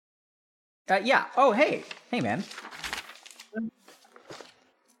Yeah. Oh, hey. Hey, man.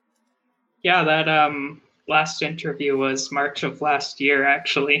 Yeah, that last interview was March of last year,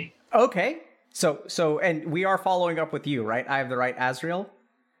 actually. Okay. And we are following up with you, right? I have the right Azriel?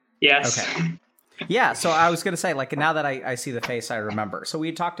 Yes. Okay. Yeah, so I was going to say, like, now that I see the face, I remember. So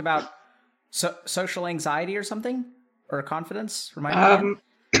we talked about social anxiety or something? Or confidence? Remind me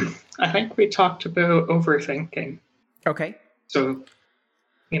again? I think we talked about overthinking. Okay. So,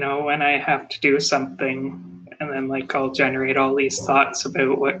 when I have to do something and then, like, I'll generate all these thoughts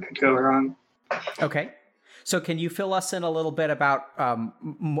about what could go wrong. Okay. So can you fill us in a little bit about,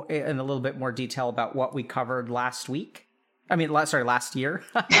 in a little bit more detail about what we covered last week? I mean, last year.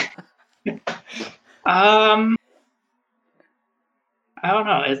 I don't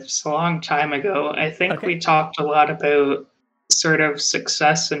know. It's a long time ago. I think Okay. we talked a lot about sort of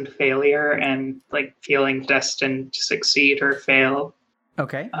success and failure and like feeling destined to succeed or fail.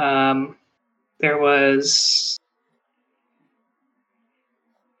 Okay. There was,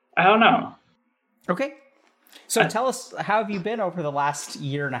 I don't know. Okay. So tell us, how have you been over the last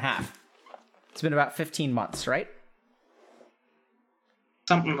year and a half? It's been about 15 months, right?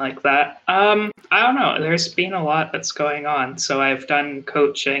 Something like that. I don't know. There's been a lot that's going on. So I've done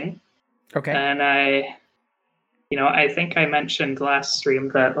coaching. Okay. And I think I mentioned last stream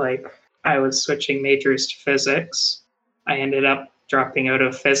that like I was switching majors to physics. I ended up dropping out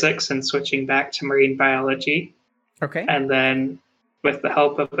of physics and switching back to marine biology. Okay. And then with the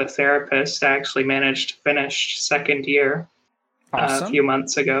help of a therapist, I actually managed to finish second year Awesome. a few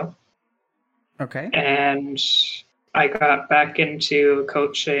months ago. Okay. And I got back into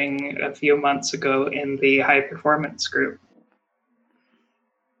coaching a few months ago in the high performance group.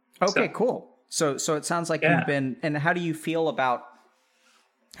 Okay, cool. So it sounds like you've been, and how do you feel about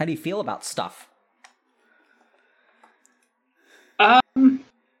stuff?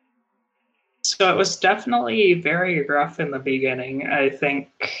 So it was definitely very rough in the beginning. I think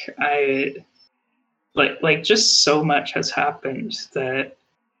I like just so much has happened that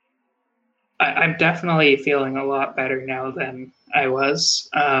I'm definitely feeling a lot better now than I was.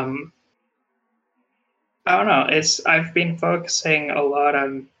 I don't know. I've been focusing a lot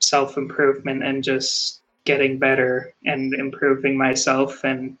on self-improvement and just getting better and improving myself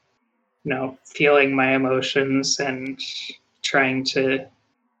and feeling my emotions and trying to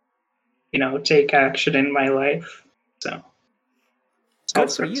take action in my life. So it's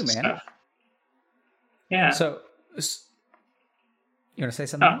good for you, man. Stuff. Yeah. So you want to say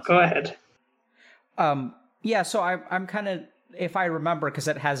something else? Go ahead. Yeah, so I'm kind of, if I remember, because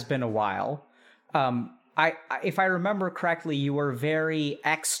it has been a while, if I remember correctly, you were very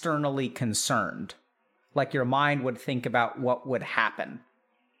externally concerned. Like your mind would think about what would happen.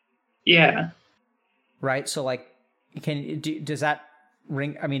 Yeah. Right? So like, does that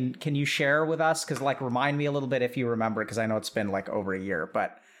ring? I mean, can you share with us? Because like, remind me a little bit if you remember, because I know it's been like over a year,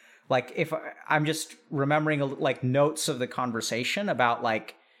 but like if I'm just remembering like notes of the conversation about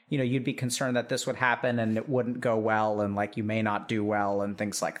like, you'd be concerned that this would happen and it wouldn't go well and like you may not do well and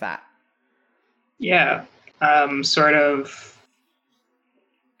things like that. Yeah. Sort of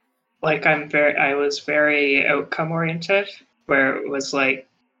like I was very outcome oriented, where it was like,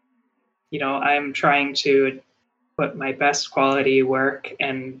 I'm trying to put my best quality work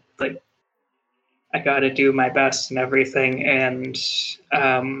and like I got to do my best and everything. And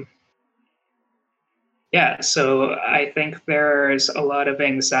so I think there's a lot of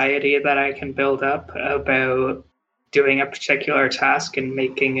anxiety that I can build up about doing a particular task and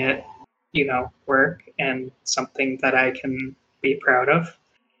making it, work and something that I can be proud of.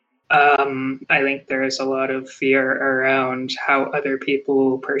 I think there's a lot of fear around how other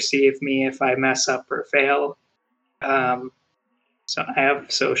people perceive me if I mess up or fail. So I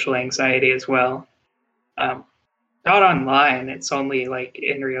have social anxiety as well. Not online, it's only like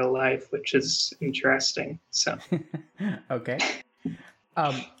in real life, which is interesting. So okay.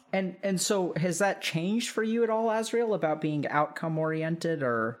 And so has that changed for you at all, Azriel, about being outcome oriented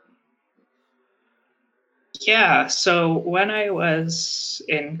or? Yeah, so when I was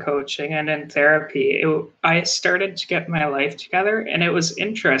in coaching and in therapy, I started to get my life together, and it was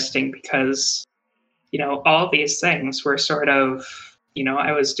interesting because, all these things were sort of,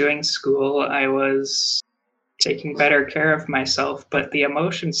 I was doing school, I was taking better care of myself, but the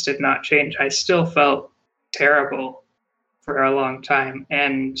emotions did not change. I still felt terrible for a long time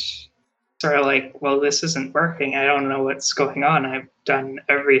and sort of like, well, this isn't working. I don't know what's going on. I've done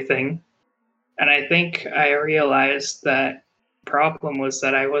everything. And I think I realized that the problem was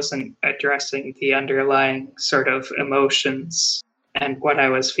that I wasn't addressing the underlying sort of emotions and what I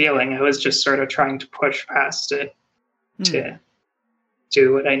was feeling. I was just sort of trying to push past it to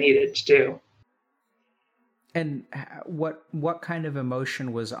do what I needed to do. And what kind of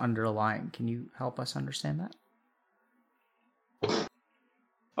emotion was underlying? Can you help us understand that?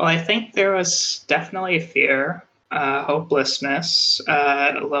 Well, I think there was definitely fear, hopelessness,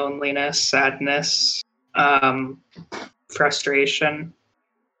 loneliness, sadness, frustration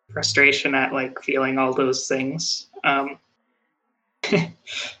at like feeling all those things.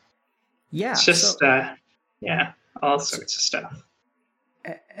 Yeah, it's just all sorts of stuff.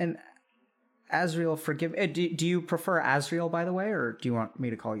 And Azriel, forgive me. Do you prefer Azriel, by the way, or do you want me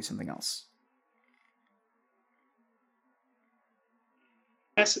to call you something else?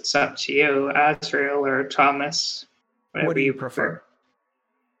 I guess it's up to you, Azriel or Thomas. What do you prefer?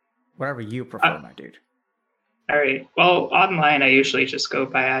 Whatever you prefer, my dude. All right. Well, online I usually just go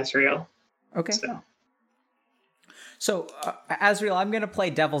by Azriel. Okay. So Azriel, I'm going to play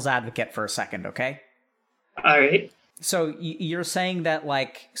devil's advocate for a second, okay? All right. So you're saying that,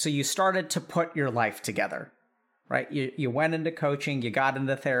 like, so you started to put your life together, right? You went into coaching, you got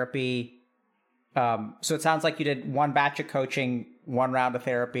into therapy. So it sounds like you did one batch of coaching, one round of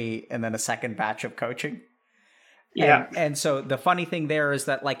therapy, and then a second batch of coaching. Yeah. And so the funny thing there is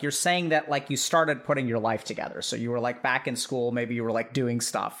that, like, you're saying that, like, you started putting your life together. So you were, like, back in school, maybe you were, like, doing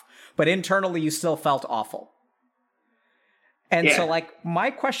stuff, but internally you still felt awful. And so, like, my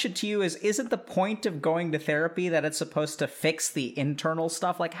question to you is, isn't the point of going to therapy that it's supposed to fix the internal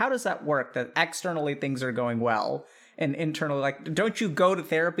stuff? Like, how does that work? That externally things are going well, and internally, like, don't you go to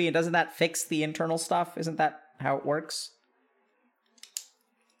therapy and doesn't that fix the internal stuff? Isn't that how it works?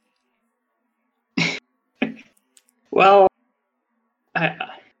 Well, I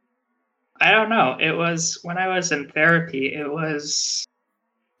don't know. It was when I was in therapy, it was,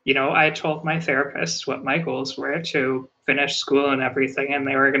 I told my therapist what my goals were to finish school and everything, and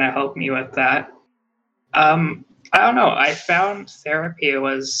they were going to help me with that. I don't know. I found therapy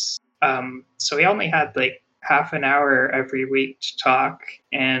was, so we only had like half an hour every week to talk,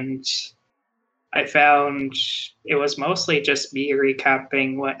 and I found it was mostly just me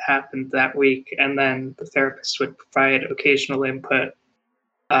recapping what happened that week, and then the therapist would provide occasional input.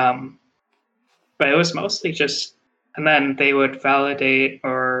 But it was mostly just, and then they would validate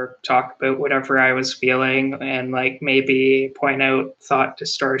or talk about whatever I was feeling and like maybe point out thought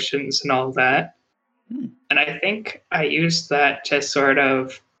distortions and all that. And I think I used that to sort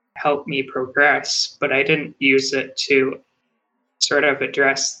of help me progress, but I didn't use it to sort of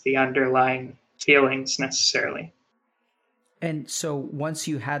address the underlying feelings necessarily. And so once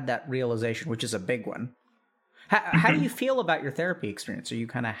you had that realization, which is a big one, how do you feel about your therapy experience? Are you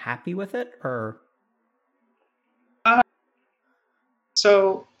kind of happy with it, or?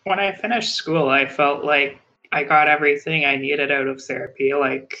 So when I finished school, I felt like I got everything I needed out of therapy.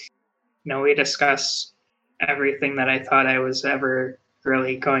 Like, we discussed everything that I thought I was ever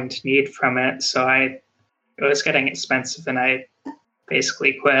really going to need from it. So it was getting expensive, and I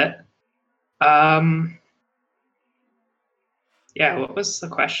basically quit. Yeah, what was the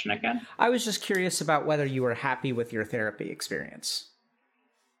question again? I was just curious about whether you were happy with your therapy experience.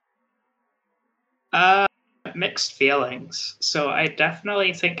 Mixed feelings. So I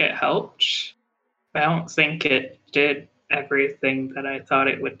definitely think it helped. I don't think it did everything that I thought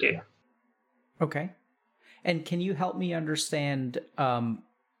it would do. Okay. And can you help me understand,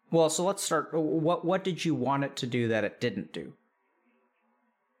 well, so let's start. What did you want it to do that it didn't do?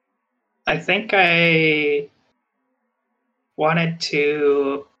 I think I wanted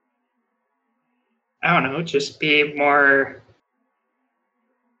to, I don't know, just be more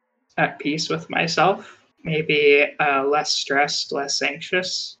at peace with myself. Maybe less stressed, less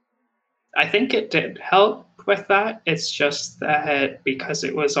anxious. I think it did help with that. It's just that because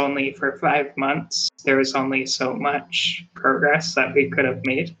it was only for 5 months, there was only so much progress that we could have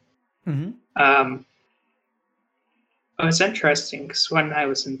made. Mm-hmm. It was interesting because when I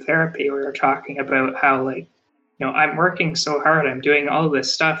was in therapy, we were talking about how, like, I'm working so hard, I'm doing all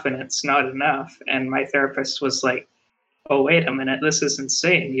this stuff, and it's not enough. And my therapist was like, "Oh, wait a minute, this is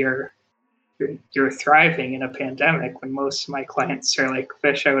insane. You're thriving in a pandemic when most of my clients are like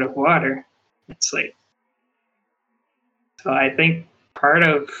fish out of water." It's like, so I think part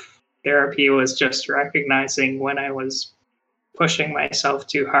of therapy was just recognizing when I was pushing myself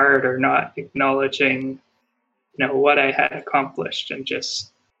too hard or not acknowledging, what I had accomplished, and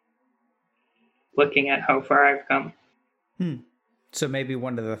just looking at how far I've come. So maybe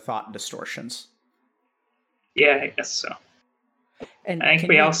one of the thought distortions. Yeah, I guess so. And I think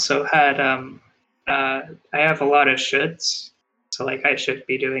we also had, I have a lot of shoulds. So, like, I should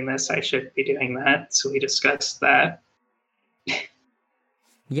be doing this, I should be doing that. So we discussed that.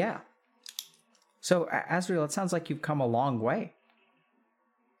 Yeah. So, Azriel, it sounds like you've come a long way.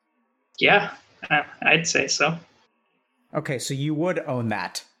 Yeah, I'd say so. Okay, so you would own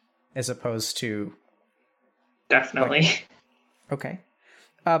that as opposed to Definitely. like, okay.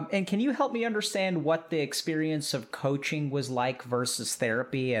 And can you help me understand what the experience of coaching was like versus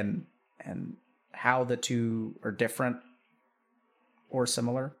therapy, and how the two are different or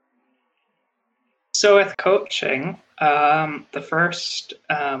similar? So with coaching, the first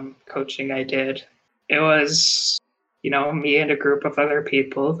coaching I did, it was, me and a group of other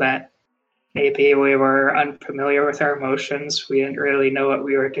people that maybe we were unfamiliar with our emotions. We didn't really know what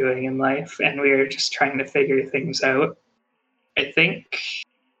we were doing in life, and we were just trying to figure things out. I think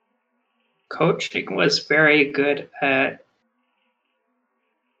coaching was very good at,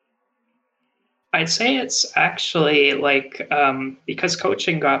 I'd say it's actually like, because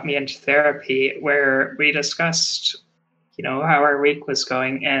coaching got me into therapy where we discussed, how our week was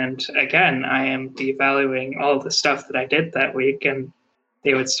going. And again, I am devaluing all the stuff that I did that week. And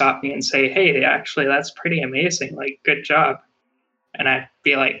they would stop me and say, hey, actually, that's pretty amazing. Like, good job. And I'd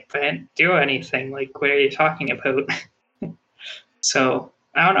be like, I didn't do anything. Like, what are you talking about? So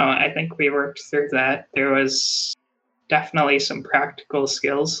I don't know. I think we worked through that. There was definitely some practical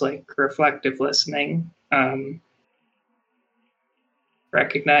skills like reflective listening,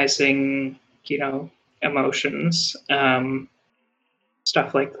 recognizing, emotions,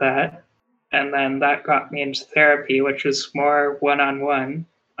 stuff like that. And then that got me into therapy, which was more one-on-one.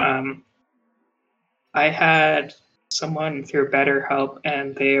 I had someone through BetterHelp,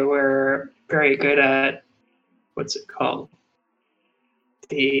 and they were very good at, what's it called?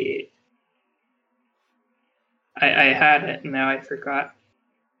 The I had it, and now I forgot.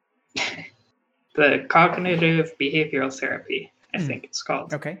 The cognitive behavioral therapy, I think it's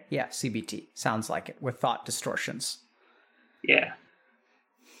called. Okay, yeah, CBT. Sounds like it, with thought distortions. Yeah.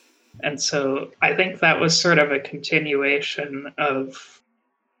 And so I think that was sort of a continuation of,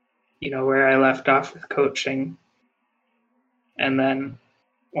 where I left off with coaching. And then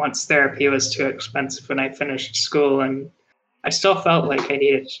once therapy was too expensive when I finished school, and I still felt like I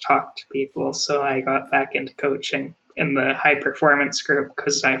needed to talk to people, so I got back into coaching in the high performance group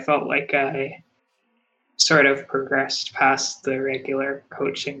because I felt like I sort of progressed past the regular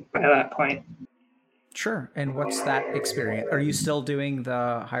coaching by that point. Sure. And what's that experience? Are you still doing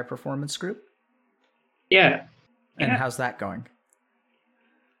the high performance group? Yeah. And how's that going?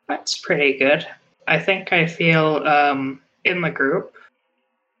 That's pretty good. I think I feel in the group,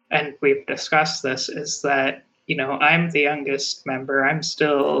 and we've discussed this, is that, I'm the youngest member. I'm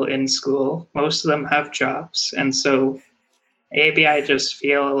still in school. Most of them have jobs. And so maybe I just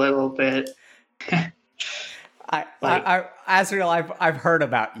feel a little bit Azriel, I've heard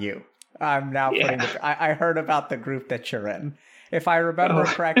about you. I'm now putting I heard about the group that you're in. If I remember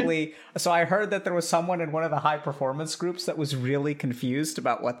correctly, so I heard that there was someone in one of the high performance groups that was really confused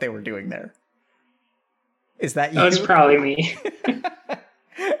about what they were doing there. Is that you? That was probably me.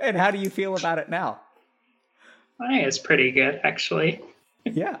 And how do you feel about it now? I think it's pretty good, actually.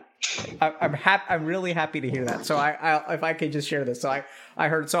 Yeah. I'm really happy to hear that. So I if I could just share this. So I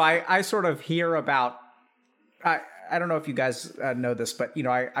heard, so I sort of hear about, I don't know if you guys know this, but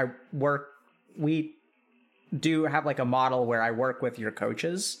we do have like a model where I work with your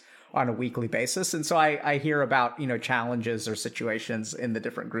coaches on a weekly basis. And so I hear about, challenges or situations in the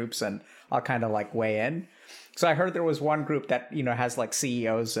different groups, and I'll kind of like weigh in. So I heard there was one group that, has like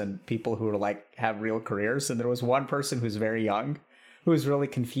CEOs and people who are like have real careers. And there was one person who's very young who was really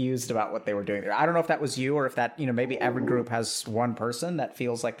confused about what they were doing there. I don't know if that was you, or if that, maybe every group has one person that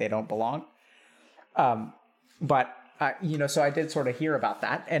feels like they don't belong. But so I did sort of hear about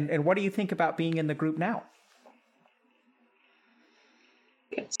that. And what do you think about being in the group now?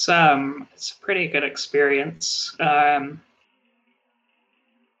 It's a pretty good experience. I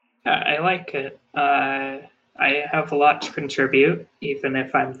like it. I have a lot to contribute, even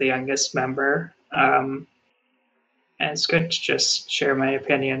if I'm the youngest member. And it's good to just share my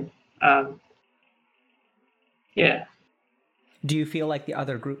opinion. Yeah. Do you feel like the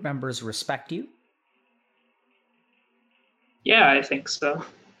other group members respect you? Yeah, I think so.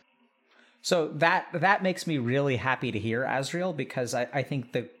 So that makes me really happy to hear, Azriel, because I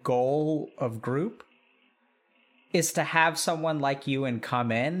think the goal of group is to have someone like you and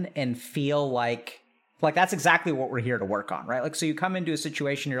come in and feel like that's exactly what we're here to work on, right? Like, so you come into a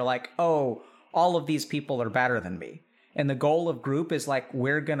situation, you're like, oh, all of these people are better than me. And the goal of group is like,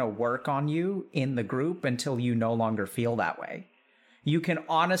 we're going to work on you in the group until you no longer feel that way. You can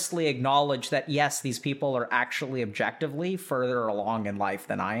honestly acknowledge that, yes, these people are actually objectively further along in life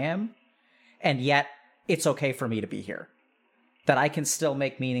than I am. And yet it's okay for me to be here, that I can still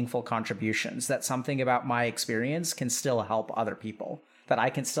make meaningful contributions, that something about my experience can still help other people, that I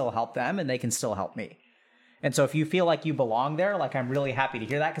can still help them and they can still help me. And so if you feel like you belong there, like I'm really happy to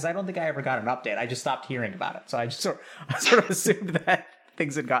hear that, because I don't think I ever got an update. I just stopped hearing about it. So I just sort of assumed that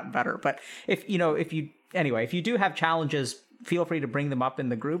things had gotten better. But if you do have challenges, feel free to bring them up in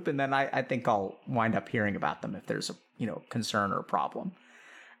the group, and then I think I'll wind up hearing about them if there's a concern or a problem.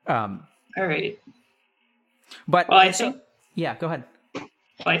 All right. But well, I think yeah, go ahead.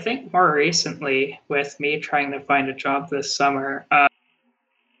 Well, I think more recently, with me trying to find a job this summer, I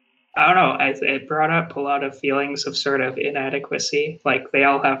don't know. It brought up a lot of feelings of sort of inadequacy. Like they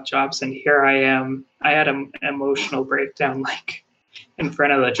all have jobs, and here I am. I had an emotional breakdown, like in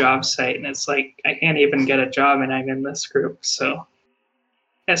front of the job site, and it's like I can't even get a job, and I'm in this group. So,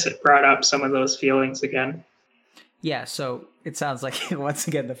 I guess it brought up some of those feelings again. Yeah. So it sounds like once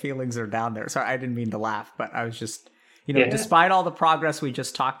again the feelings are down there. Sorry, I didn't mean to laugh, but I was just, despite all the progress we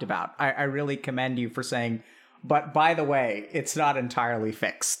just talked about, I really commend you for saying, but by the way, it's not entirely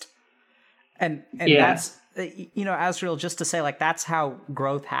fixed. And that's, Azriel, just to say, like, that's how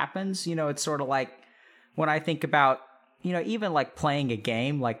growth happens. It's sort of like when I think about, even like playing a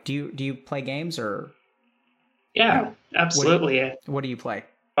game, like, do you play games or? Yeah, absolutely. What do you play?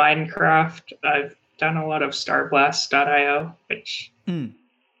 Minecraft. I've done a lot of Starblast.io, which,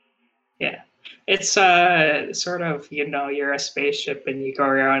 yeah, it's sort of, you're a spaceship and you go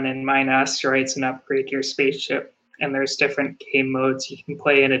around and mine asteroids and upgrade your spaceship. And there's different game modes. You can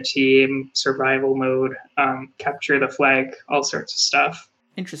play in a team, survival mode, capture the flag, all sorts of stuff.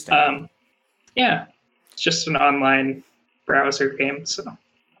 Interesting. Yeah, it's just an online browser game.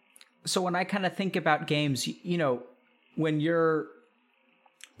 So when I kind of think about games, when you're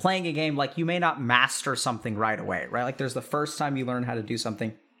playing a game, like you may not master something right away, right? Like there's the first time you learn how to do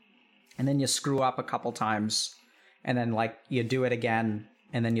something, and then you screw up a couple times, and then like you do it again,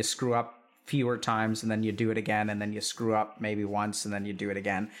 and then you screw up fewer times, and then you do it again, and then you screw up maybe once, and then you do it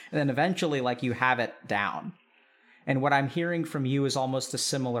again, and then eventually like you have it down. And what I'm hearing from you is almost a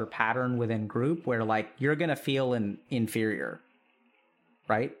similar pattern within group where like you're going to feel inferior,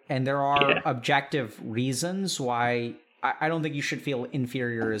 right? And there are objective reasons why I don't think you should feel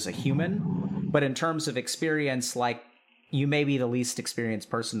inferior as a human, but in terms of experience, like you may be the least experienced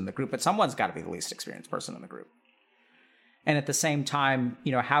person in the group, but someone's got to be the least experienced person in the group. And at the same time,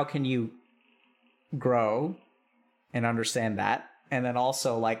 how can you grow and understand that? And then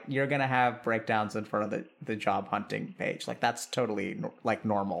also like you're going to have breakdowns in front of the job hunting page. Like that's totally like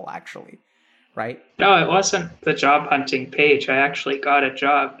normal actually, right? No, it wasn't the job hunting page. I actually got a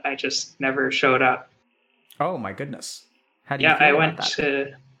job. I just never showed up. Oh my goodness. How do you feel about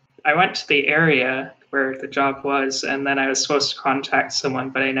that? I went to the area where the job was, and then I was supposed to contact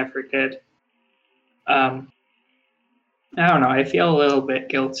someone, but I never did. I don't know. I feel a little bit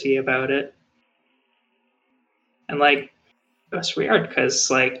guilty about it. And like, it was weird because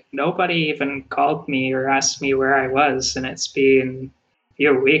like nobody even called me or asked me where I was, and it's been a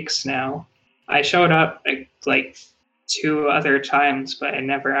few weeks now. I showed up like 2 other times, but I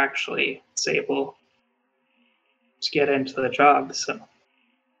never actually was able to get into the job. So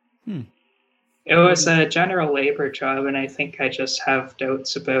it was a general labor job, and I think I just have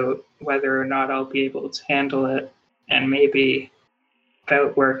doubts about whether or not I'll be able to handle it, and maybe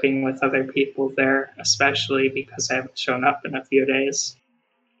about working with other people there, especially because I haven't shown up in a few days.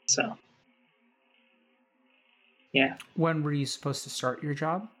 So, yeah. When were you supposed to start your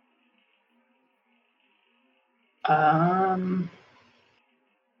job?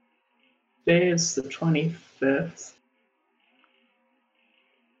 Today is the 25th.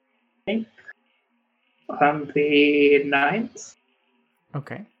 I think on the 9th.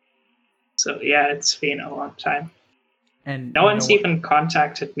 Okay. So yeah, it's been a long time. And no one's even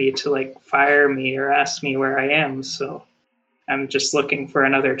contacted me to like fire me or ask me where I am, so I'm just looking for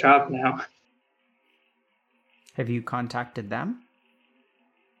another job now. Have you contacted them?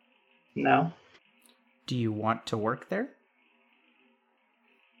 No. Do you want to work there?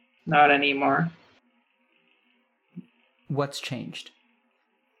 Not anymore. What's changed?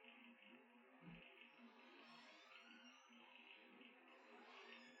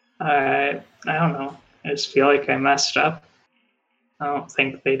 I don't know. I just feel like I messed up. I don't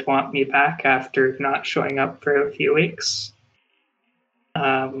think they'd want me back after not showing up for a few weeks.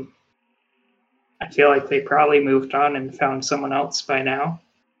 I feel like they probably moved on and found someone else by now.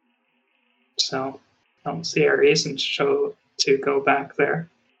 So I don't see a reason to go back there.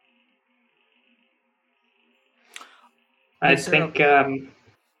 I think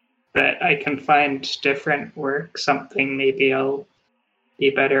that I can find different work, something maybe I'll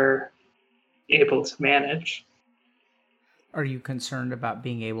be better able to manage. Are you concerned about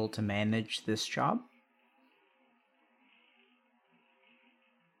being able to manage this job?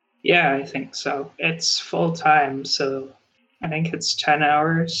 Yeah, I think so. It's full time, so I think it's 10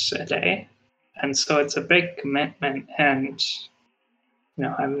 hours a day. And so it's a big commitment, and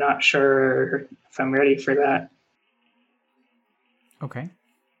I'm not sure if I'm ready for that. Okay.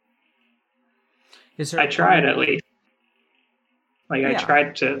 Is there I a part tried of at least. Like I yeah?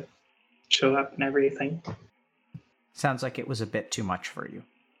 tried to show up and everything. Sounds like it was a bit too much for you.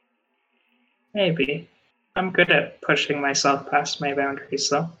 Maybe. I'm good at pushing myself past my boundaries,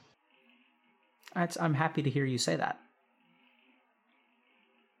 though. I'm happy to hear you say that.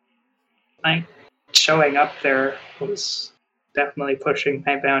 Like, showing up there was definitely pushing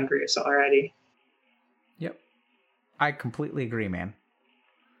my boundaries already. Yep. I completely agree, man.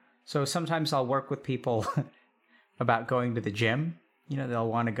 So sometimes I'll work with people about going to the gym. They'll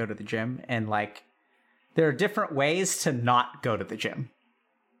want to go to the gym, and like, there are different ways to not go to the gym.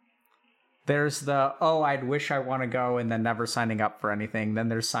 There's the, oh, I'd wish I want to go, and then never signing up for anything. Then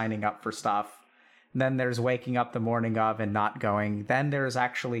there's signing up for stuff. Then there's waking up the morning of and not going. Then there's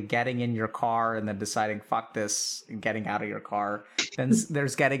actually getting in your car and then deciding, fuck this, and getting out of your car. Then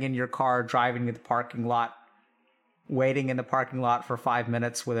there's getting in your car, driving to the parking lot, waiting in the parking lot for 5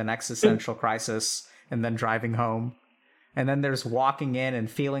 minutes with an existential crisis, and then driving home. And then there's walking in and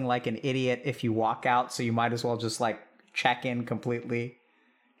feeling like an idiot if you walk out, so you might as well just like check in completely.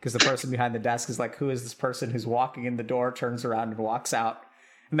 Because the person behind the desk is like, who is this person who's walking in the door, turns around and walks out?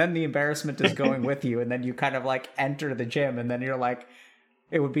 And then the embarrassment is going with you, and then you kind of like enter the gym, and then you're like,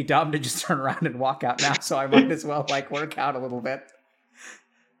 it would be dumb to just turn around and walk out now, so I might as well like work out a little bit.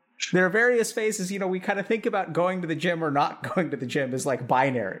 There are various phases, we kind of think about going to the gym or not going to the gym as like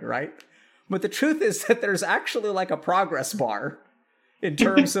binary, right? But the truth is that there's actually like a progress bar in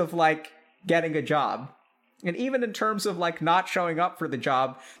terms of like getting a job. And even in terms of like not showing up for the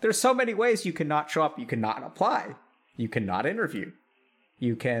job, there's so many ways you can not show up. You cannot apply. You cannot interview.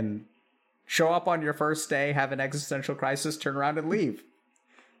 You can show up on your first day, have an existential crisis, turn around and leave.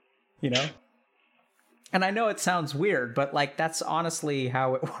 And I know it sounds weird, but like that's honestly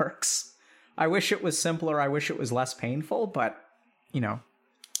how it works. I wish it was simpler. I wish it was less painful, but Yeah.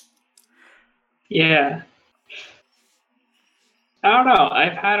 I don't know.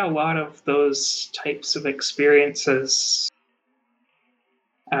 I've had a lot of those types of experiences,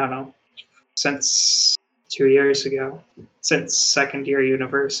 I don't know, since 2 years ago, since second year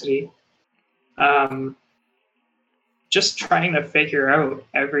university. Just trying to figure out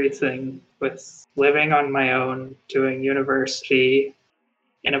everything with living on my own, doing university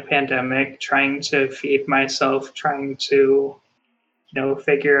in a pandemic, trying to feed myself, trying to,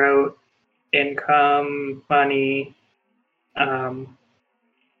 figure out income, money,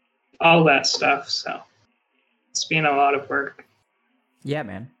 all that stuff. So it's been a lot of work. Yeah,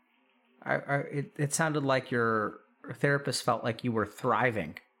 man. It sounded like your therapist felt like you were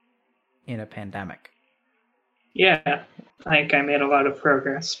thriving in a pandemic. Yeah, like I made a lot of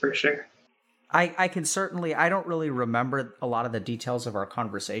progress for sure. I can certainly, I don't really remember a lot of the details of our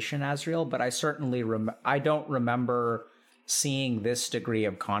conversation, Azriel, but I certainly, I don't remember seeing this degree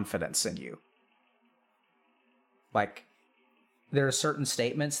of confidence in you. Like, there are certain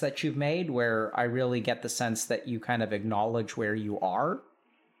statements that you've made where I really get the sense that you kind of acknowledge where you are.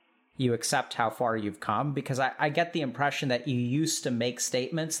 You accept how far you've come, because I get the impression that you used to make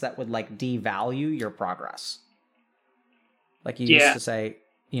statements that would like devalue your progress. Like you used to say,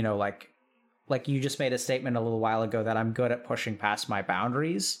 like you just made a statement a little while ago that I'm good at pushing past my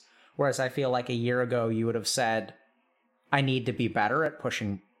boundaries. Whereas I feel like a year ago you would have said, I need to be better at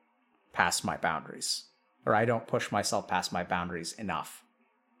pushing past my boundaries. Or I don't push myself past my boundaries enough.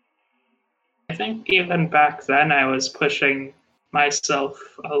 I think even back then I was pushing myself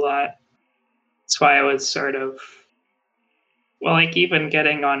a lot. That's why I was sort of, well, like even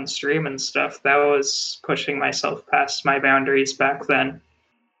getting on stream and stuff, that was pushing myself past my boundaries back then.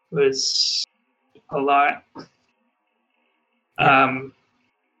 It was a lot. Yeah.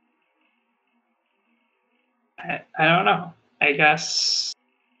 I don't know. I guess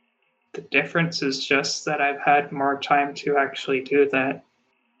the difference is just that I've had more time to actually do that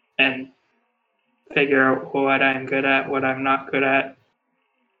and figure out what I'm good at, what I'm not good at,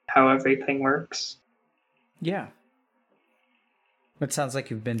 how everything works. Yeah. It sounds like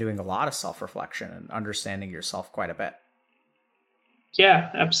you've been doing a lot of self-reflection and understanding yourself quite a bit.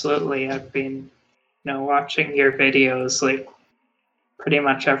 Yeah, absolutely. I've been, watching your videos, like pretty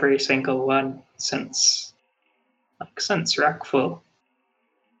much every single one since Reckful.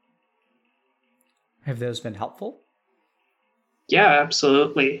 Have those been helpful? Yeah,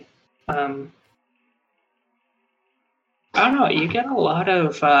 absolutely. I don't know, you get a lot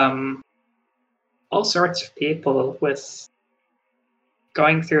of all sorts of people with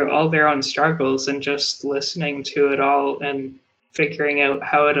going through all their own struggles and just listening to it all and figuring out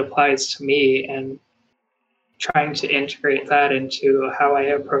how it applies to me and trying to integrate that into how I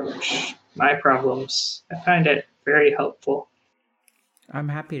approach my problems. I find it very helpful. I'm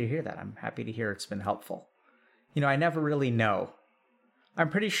happy to hear that. I'm happy to hear it's been helpful. I never really know. I'm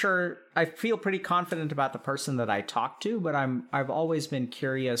pretty sure, I feel pretty confident about the person that I talk to, but I've always been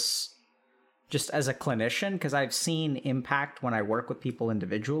curious just as a clinician, because I've seen impact when I work with people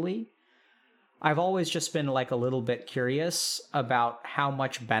individually. I've always just been like a little bit curious about how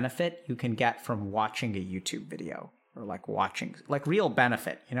much benefit you can get from watching a YouTube video, or like watching like real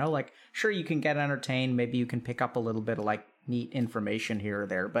benefit, like sure, you can get entertained. Maybe you can pick up a little bit of like neat information here or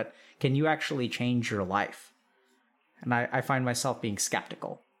there, but can you actually change your life? And I find myself being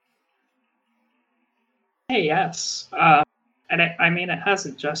skeptical. Hey, yes. And it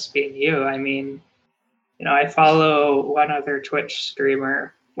hasn't just been you. I follow one other Twitch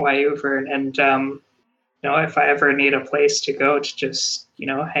streamer, Wyvern, and if I ever need a place to go to just,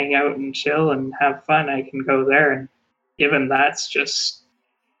 hang out and chill and have fun, I can go there. And even that's just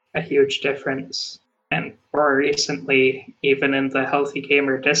a huge difference. And more recently, even in the Healthy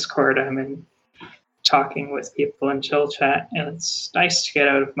Gamer Discord, I'm in talking with people in chill chat, and it's nice to get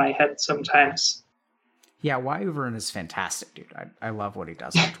out of my head sometimes. Yeah, Wyvern is fantastic, dude. I love what he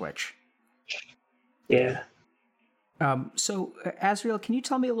does on Twitch. Yeah. So, Azriel, can you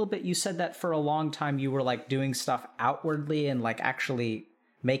tell me a little bit? You said that for a long time you were like doing stuff outwardly and like actually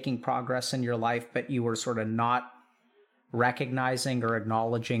making progress in your life, but you were sort of not recognizing or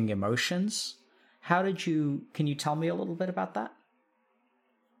acknowledging emotions. Can you tell me a little bit about that?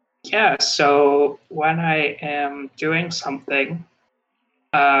 Yeah, so when I am doing something,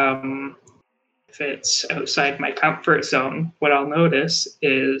 if it's outside my comfort zone, what I'll notice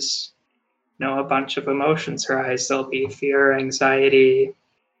is, a bunch of emotions rise. There'll be fear, anxiety,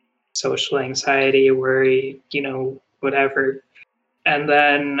 social anxiety, worry, whatever. And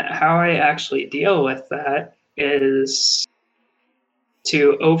then how I actually deal with that is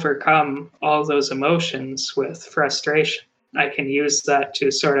to overcome all those emotions with frustration. I can use that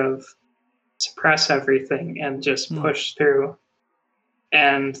to sort of suppress everything and just push through.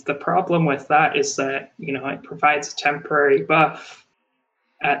 And the problem with that is that, it provides a temporary buff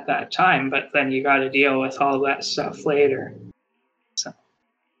at that time, but then you got to deal with all that stuff later. So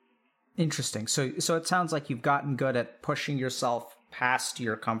interesting. So it sounds like you've gotten good at pushing yourself past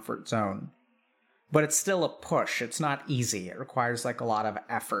your comfort zone, but it's still a push. It's not easy. It requires like a lot of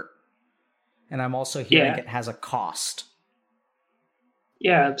effort. And I'm also hearing it has a cost.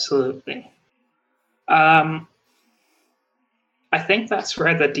 Yeah, absolutely. I think that's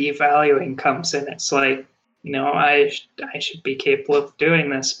where the devaluing comes in. It's like, I should be capable of doing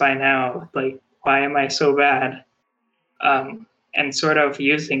this by now. Like, why am I so bad? And sort of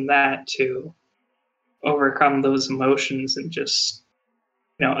using that to overcome those emotions and just,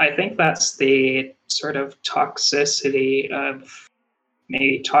 I think that's the sort of toxicity of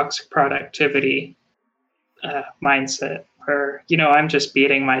maybe toxic productivity mindset where, I'm just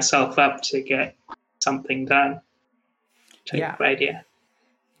beating myself up to get something done type of idea.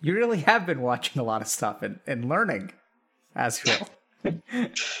 You really have been watching a lot of stuff and learning, Azriel.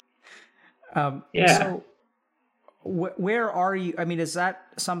 So where are you? I mean, is that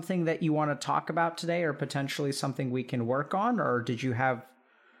something that you want to talk about today, or potentially something we can work on? Or did you have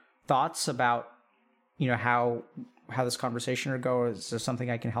thoughts about, how this conversation would go? Or is there something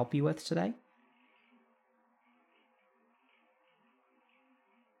I can help you with today?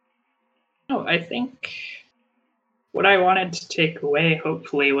 No, I think what I wanted to take away,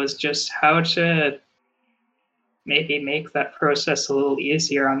 hopefully, was just how to maybe make that process a little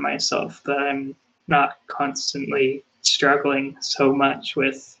easier on myself, that I'm not constantly struggling so much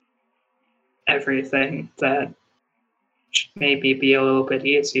with everything, that should maybe be a little bit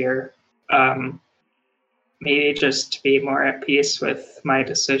easier. Maybe just to be more at peace with my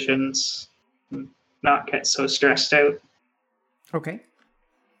decisions, and not get so stressed out. Okay.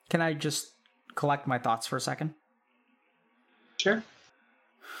 Can I just collect my thoughts for a second? Sure.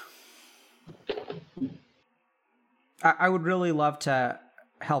 I would really love to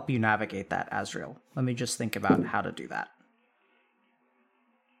help you navigate that, Azriel. Let me just think about how to do that.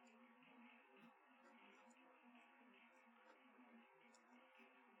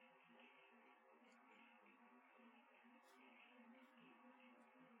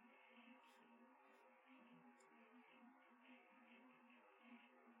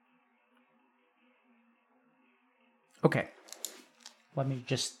 Okay. Let me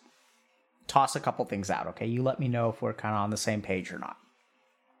just toss a couple things out, okay? You let me know if we're kind of on the same page or not.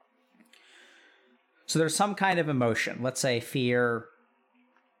 So there's some kind of emotion, let's say fear,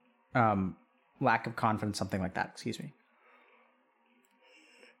 lack of confidence, something like that. Excuse me.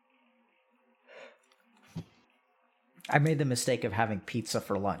 I made the mistake of having pizza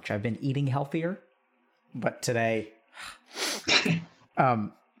for lunch. I've been eating healthier, but today,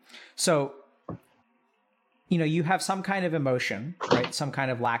 so, you have some kind of emotion, right? Some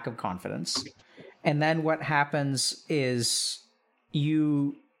kind of lack of confidence. And then what happens is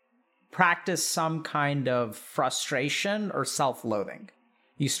you practice some kind of frustration or self-loathing.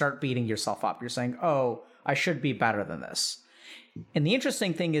 You start beating yourself up. You're saying, oh, I should be better than this. And the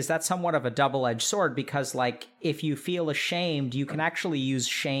interesting thing is that's somewhat of a double-edged sword because, like, if you feel ashamed, you can actually use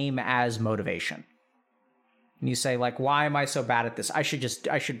shame as motivation. And you say, like, why am I so bad at this? I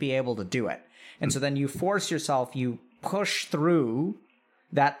should be able to do it. And so then you force yourself, you push through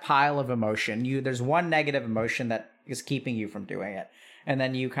that pile of emotion. There's one negative emotion that is keeping you from doing it. And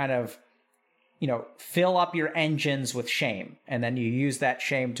then you kind of, fill up your engines with shame. And then you use that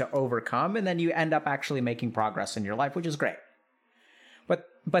shame to overcome. And then you end up actually making progress in your life, which is great.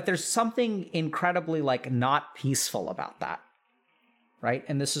 But there's something incredibly, like, not peaceful about that, right?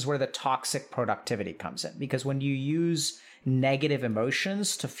 And this is where the toxic productivity comes in. Because when you use negative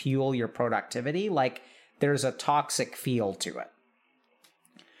emotions to fuel your productivity, like, there's a toxic feel to it.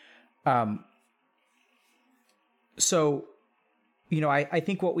 So, I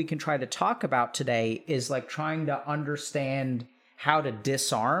think what we can try to talk about today is, like, trying to understand how to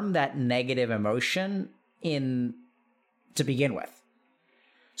disarm that negative emotion to begin with.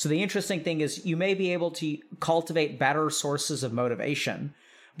 So the interesting thing is you may be able to cultivate better sources of motivation,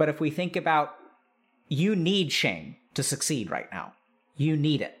 but if we think about, you need shame to succeed right now. You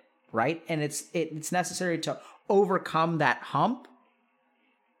need it, right? And it's necessary to overcome that hump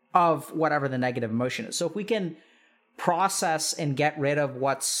of whatever the negative emotion is. So if we can process and get rid of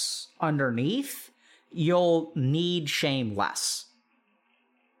what's underneath, you'll need shame less.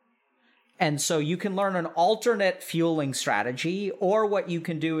 And so you can learn an alternate fueling strategy, or what you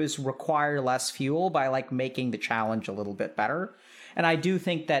can do is require less fuel by, like, making the challenge a little bit better. And I do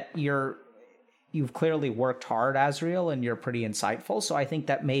think that you've clearly worked hard, Azriel, and you're pretty insightful. So I think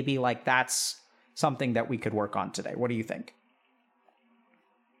that maybe, like, that's something that we could work on today. What do you think?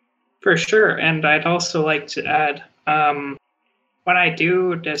 For sure. And I'd also like to add, when I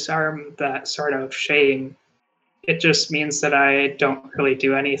do disarm that sort of shame, it just means that I don't really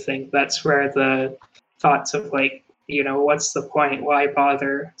do anything. That's where the thoughts of, like, what's the point? Why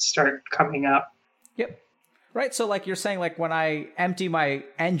bother? Start coming up. Yep. Right. So, like, you're saying, like, when I empty my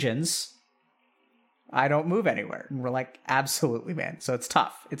engines, I don't move anywhere. And we're like, absolutely, man. So it's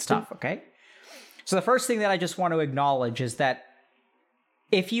tough. It's tough. Okay. So the first thing that I just want to acknowledge is that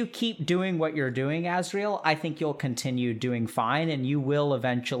if you keep doing what you're doing, Azriel, I think you'll continue doing fine and you will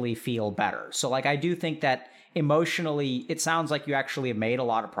eventually feel better. So, like, I do think that emotionally, it sounds like you actually have made a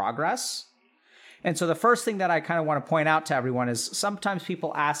lot of progress. And so the first thing that I kind of want to point out to everyone is sometimes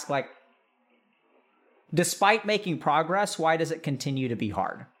people ask, like, despite making progress, why does it continue to be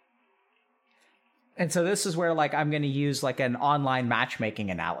hard? And so this is where, like, I'm going to use, like, an online matchmaking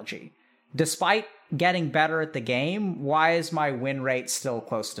analogy. Despite getting better at the game, why is my win rate still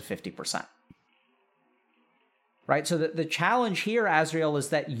close to 50%? Right? So the challenge here, Azriel, is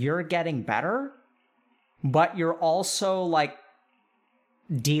that you're getting better, but you're also, like,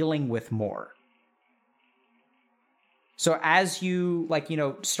 dealing with more. So as you, like,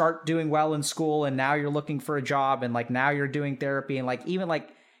 start doing well in school and now you're looking for a job and, like, now you're doing therapy and, like, even, like,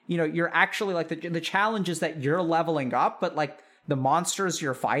 you're actually, like, the challenge is that you're leveling up, but, like, the monsters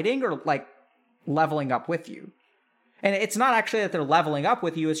you're fighting are, like, leveling up with you. And it's not actually that they're leveling up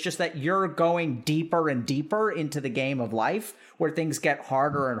with you, it's just that you're going deeper and deeper into the game of life where things get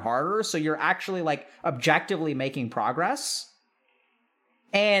harder and harder. So you're actually, like, objectively making progress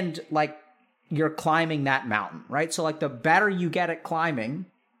and, like, you're climbing that mountain, right? So, like, the better you get at climbing,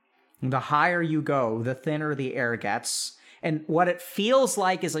 the higher you go, the thinner the air gets. And what it feels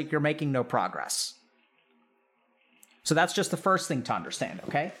like is like you're making no progress. So that's just the first thing to understand,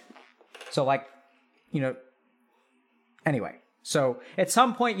 okay? So, like, anyway, so at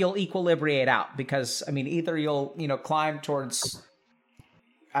some point you'll equilibrate out because, I mean, either you'll, climb towards,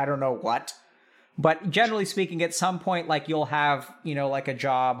 I don't know what, but generally speaking, at some point, like, you'll have, like, a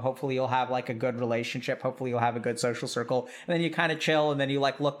job, hopefully you'll have, like, a good relationship, hopefully you'll have a good social circle, and then you kind of chill, and then you,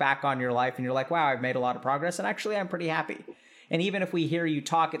 like, look back on your life and you're like, wow, I've made a lot of progress, and actually I'm pretty happy. And even if we hear you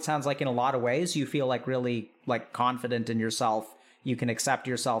talk, it sounds like in a lot of ways you feel, like, really, like, confident in yourself. You can accept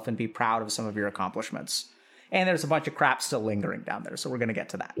yourself and be proud of some of your accomplishments. And there's a bunch of crap still lingering down there, so we're going to get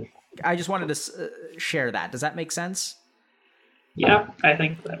to that. I just wanted to share that. Does that make sense? Yeah, I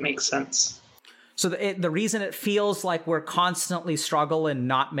think that makes sense. So the reason it feels like we're constantly struggling and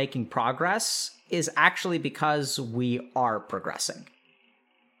not making progress is actually because we are progressing.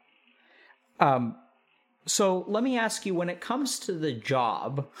 So let me ask you, when it comes to the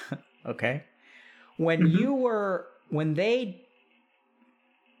job, okay, when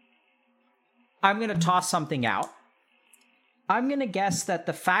I'm going to toss something out. I'm going to guess that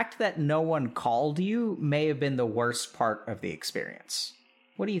the fact that no one called you may have been the worst part of the experience.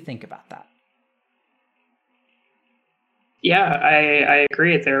 What do you think about that? Yeah, I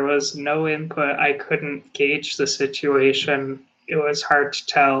agree. There was no input. I couldn't gauge the situation. It was hard to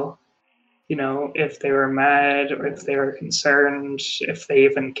tell, if they were mad or if they were concerned, if they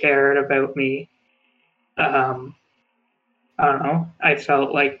even cared about me. I don't know. I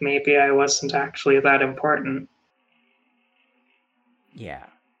felt like maybe I wasn't actually that important. Yeah.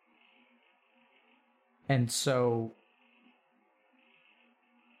 And so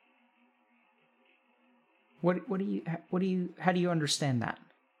how do you understand that?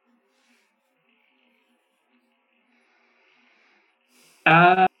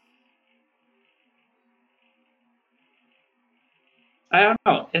 I don't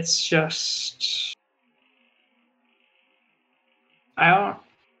know. It's just I don't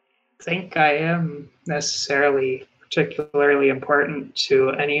think I am necessarily particularly important to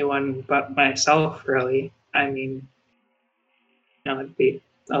anyone but myself, really. I mean, it'd be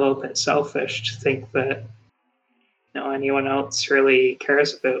a little bit selfish to think that anyone else really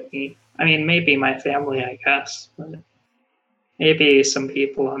cares about me. I mean, maybe my family, I guess, but maybe some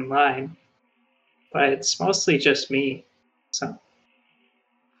people online, but it's mostly just me. So,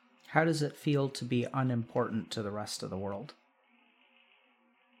 how does it feel to be unimportant to the rest of the world?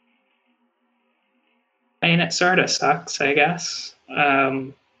 I mean, it sort of sucks, I guess.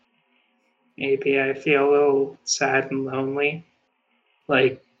 Maybe I feel a little sad and lonely.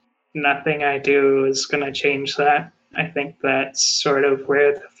 Like, nothing I do is going to change that. I think that's sort of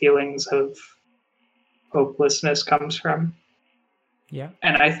where the feelings of hopelessness comes from. Yeah.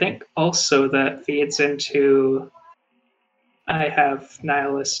 And I think also that feeds into I have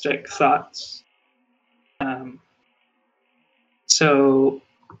nihilistic thoughts. So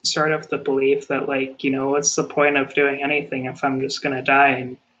sort of the belief that, like, what's the point of doing anything if I'm just going to die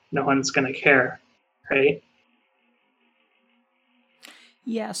and no one's going to care, right?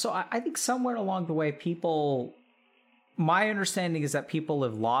 Yeah, so I think somewhere along the way, my understanding is that people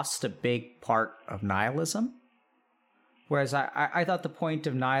have lost a big part of nihilism. Whereas I thought the point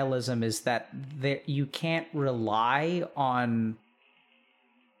of nihilism is that you can't rely on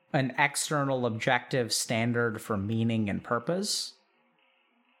an external objective standard for meaning and purpose.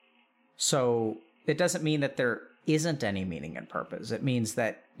 So it doesn't mean that there isn't any meaning and purpose. It means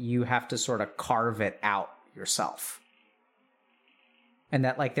that you have to sort of carve it out yourself. And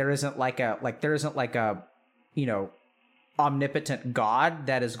that there isn't like a omnipotent God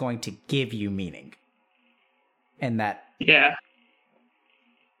that is going to give you meaning. And that Yeah,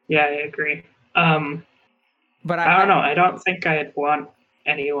 I agree. But I don't know. I don't think I'd want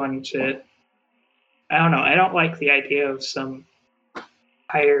anyone to. I don't know. I don't like the idea of some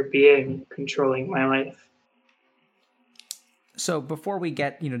higher being controlling my life. So before we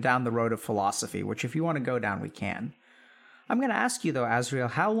get down the road of philosophy, which if you want to go down, we can. I'm going to ask you though, Azriel,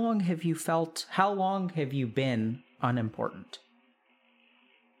 how long have you been unimportant?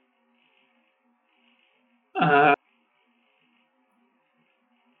 I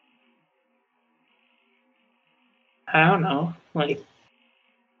don't know, like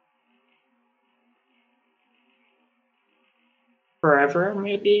forever,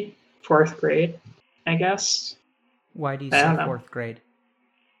 maybe 4th grade, I guess. Why do you say 4th grade?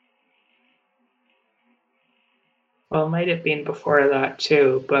 Well, it might have been before that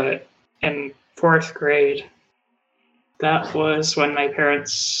too, but in 4th grade, that was when my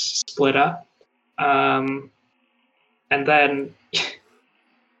parents split up. And then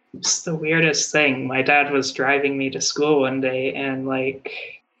it's the weirdest thing. My dad was driving me to school one day, and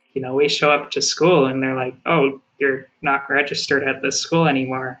we show up to school and they're like, "Oh, you're not registered at this school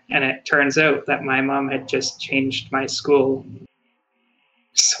anymore." And it turns out that my mom had just changed my school.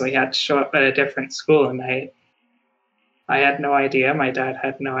 So we had to show up at a different school, and I had no idea. My dad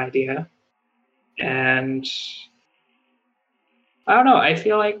had no idea. And I don't know. I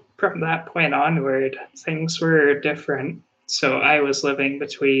feel like from that point onward, things were different. So I was living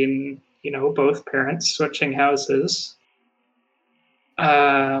between, both parents, switching houses.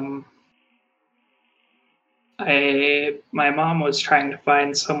 My mom was trying to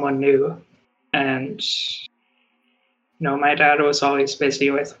find someone new, and my dad was always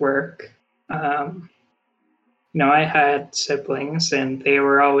busy with work. I had siblings and they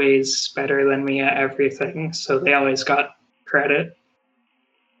were always better than me at everything, so they always got credit.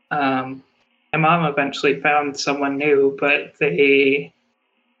 My mom eventually found someone new, but they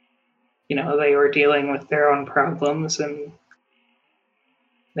were dealing with their own problems and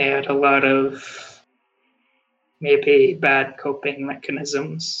they had a lot of maybe bad coping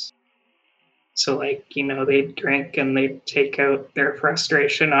mechanisms. So, they'd drink and they'd take out their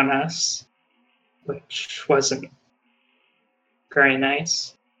frustration on us, which wasn't very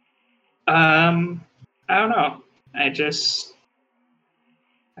nice. I don't know. I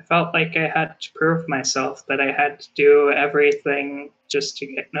felt like I had to prove myself, that I had to do everything just to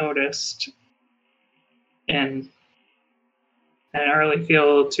get noticed. And I didn't really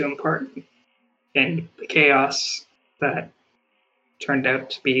feel too important in the chaos that turned out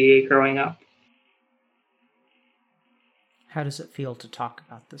to be growing up. How does it feel to talk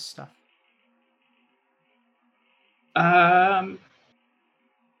about this stuff? I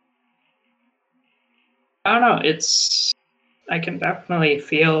don't know. I can definitely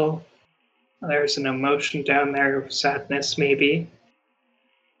feel there's an emotion down there of sadness, maybe.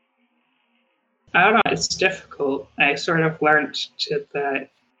 I don't know. It's difficult. I sort of learned to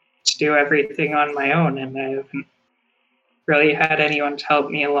do everything on my own, and I haven't really had anyone to help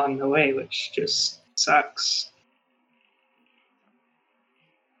me along the way, which just sucks.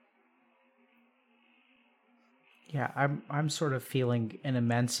 Yeah, I'm sort of feeling an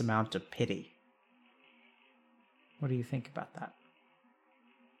immense amount of pity. What do you think about that?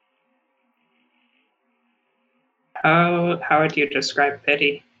 How would you describe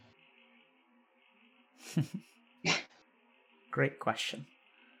pity? Great question.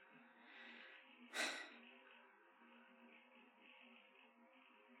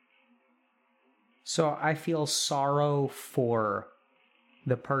 So I feel sorrow for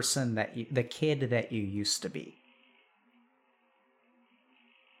the person the kid that you used to be.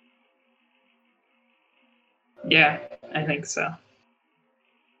 Yeah, I think so.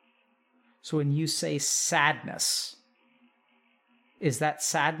 So when you say sadness, is that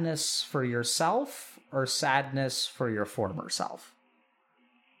sadness for yourself or sadness for your former self?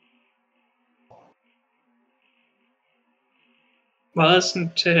 Well,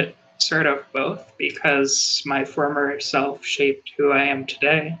 isn't it sort of both? Because my former self shaped who I am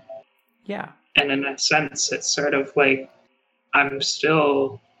today. Yeah. And in a sense, it's sort of like I'm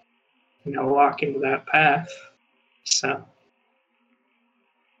still, walking that path. So.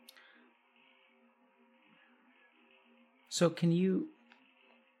 So can you...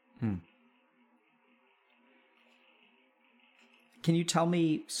 Can you tell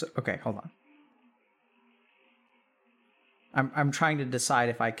me... Okay, hold on. I'm trying to decide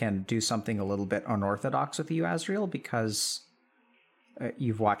if I can do something a little bit unorthodox with you, Azriel, because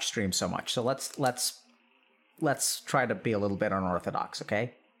you've watched streams so much. So let's try to be a little bit unorthodox,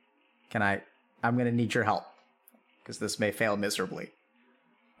 okay? I'm going to need your help, because this may fail miserably.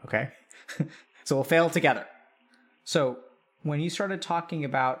 Okay? So we'll fail together. So when you started talking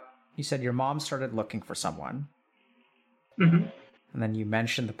about, you said your mom started looking for someone. Mm-hmm. And then you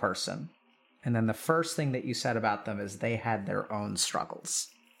mentioned the person. And then the first thing that you said about them is they had their own struggles.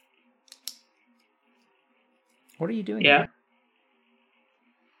 What are you doing here?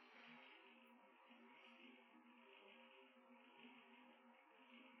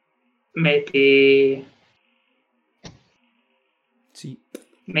 Maybe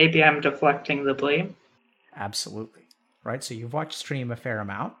I'm deflecting the blame. Absolutely. Right? So you've watched stream a fair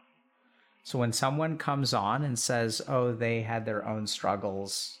amount. So when someone comes on and says, oh, they had their own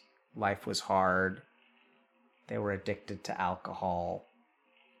struggles, life was hard, they were addicted to alcohol,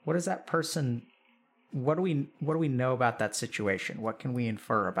 what is that person... What do we know about that situation? What can we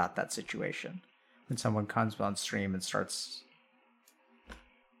infer about that situation when someone comes on stream and starts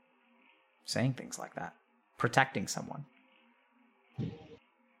saying things like that, protecting someone?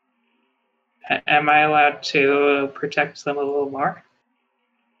 Am I allowed to protect them a little more?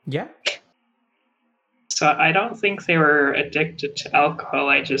 Yeah. So I don't think they were addicted to alcohol.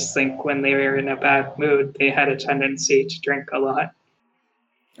 I just think when they were in a bad mood, they had a tendency to drink a lot.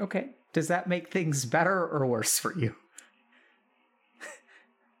 Okay. Does that make things better or worse for you?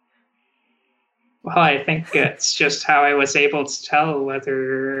 Well, I think it's just how I was able to tell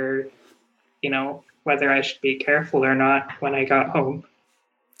whether I should be careful or not when I got home.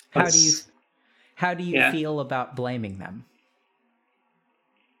 How do you feel about blaming them?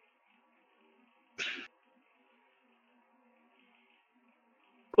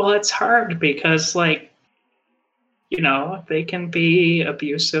 Well, it's hard because, they can be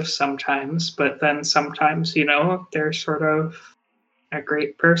abusive sometimes, but then sometimes, they're sort of a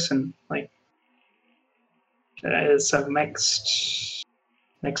great person. it's a mixed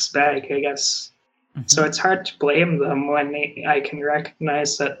bag, I guess. Mm-hmm. So it's hard to blame them when I can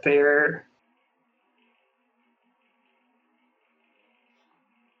recognize that they're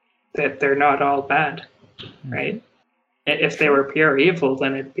not all bad, right? If they were pure evil,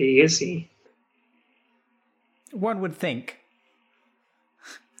 then it'd be easy. One would think.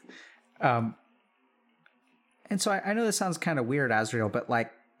 And so I know this sounds kind of weird, Azriel, but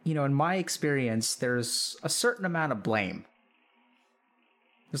like, you know, in my experience, there's a certain amount of blame.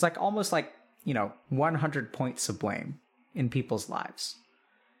 There's like almost like, you know, 100 points of blame in people's lives.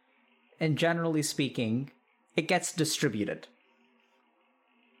 And generally speaking, it gets distributed.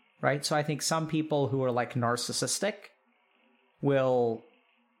 Right? So I think some people who are like narcissistic will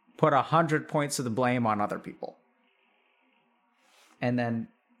put 100 points of the blame on other people. And then,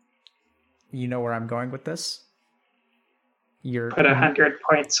 you know where I'm going with this? Put 100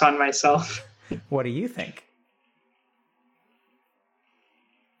 points on myself. What do you think?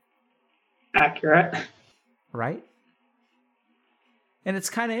 Accurate. Right? And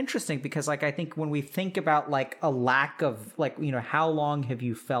it's kind of interesting because, like, I think when we think about, like, a lack of, like, you know, how long have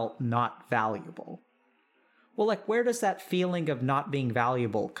you felt not valuable? Well, like, where does that feeling of not being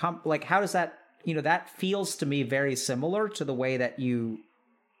valuable come? Like, how does that, you know, that feels to me very similar to the way that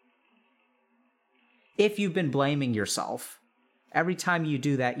if you've been blaming yourself, every time you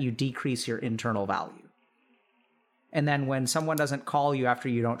do that, you decrease your internal value. And then when someone doesn't call you after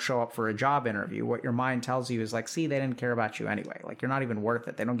you don't show up for a job interview, what your mind tells you is like, see, they didn't care about you anyway. Like, you're not even worth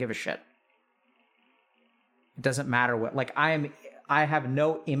it. They don't give a shit. It doesn't matter what, like, I have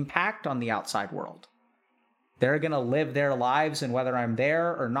no impact on the outside world. They're going to live their lives, and whether I'm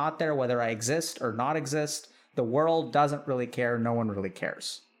there or not there, whether I exist or not exist, the world doesn't really care. No one really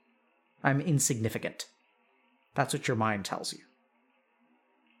cares. I'm insignificant. That's what your mind tells you.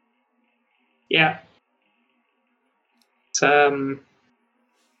 Yeah. It's,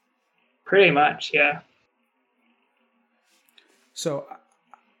 pretty much, yeah. So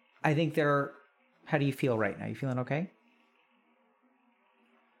I think how do you feel right now? You feeling okay?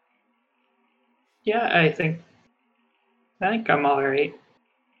 Yeah, I think I'm all right.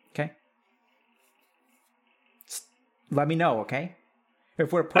 Okay. Let me know, okay?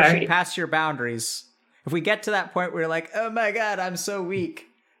 If we're pushing past your boundaries, if we get to that point where you're like, oh my God, I'm so weak,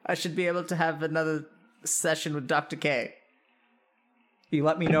 I should be able to have another session with Dr. K. You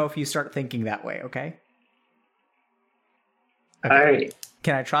let me know if you start thinking that way, okay? All right.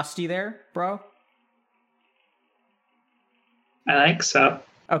 Can I trust you there, bro? I think so.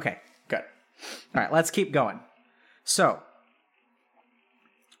 Okay, good. All right, let's keep going. So,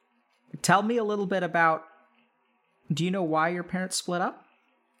 tell me a little bit about, do you know why your parents split up?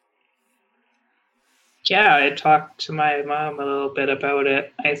 Yeah, I talked to my mom a little bit about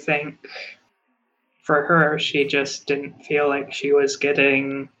it. I think for her, she just didn't feel like she was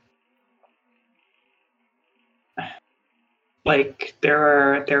getting, like,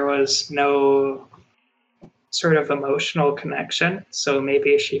 there was no sort of emotional connection. So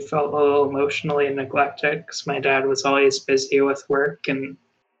maybe she felt a little emotionally neglected because my dad was always busy with work, and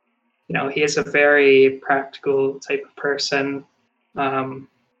you know, he is a very practical type of person.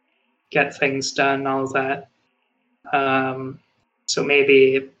 Get things done, all that. So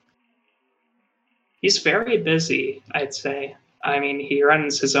maybe he's very busy, I'd say. I mean, he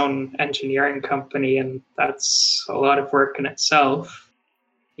runs his own engineering company, and that's a lot of work in itself.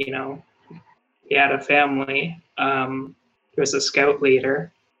 You know, he had a family. He was a scout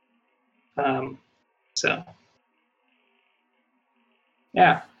leader. So,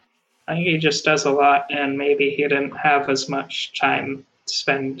 yeah, I think he just does a lot, and maybe he didn't have as much time to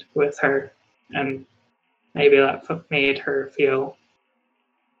spend with her, and maybe that made her feel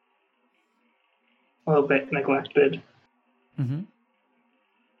a little bit neglected. Mm-hmm.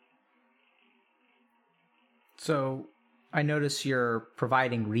 So I notice you're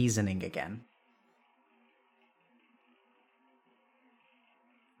providing reasoning again.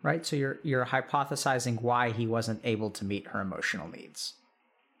 Right? So you're hypothesizing why he wasn't able to meet her emotional needs.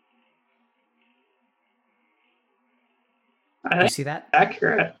 You see that?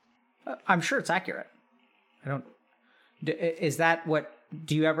 Accurate. I'm sure it's accurate. Is that what,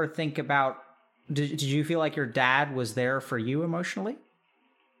 do you ever think about, did you feel like your dad was there for you emotionally?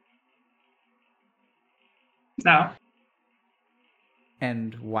 No.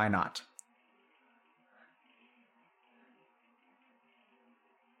 And why not?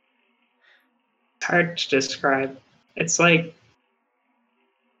 It's hard to describe. It's like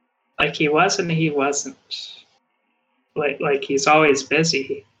he was and he wasn't. Like he's always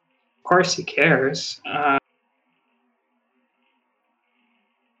busy. Of course he cares.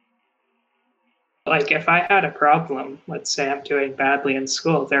 like if I had a problem, let's say I'm doing badly in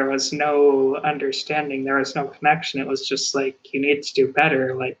school, there was no understanding, there was no connection. It was just like, you need to do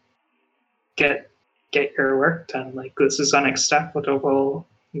better, like get your work done. Like, this is unacceptable,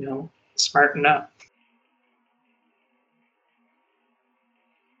 smarten up.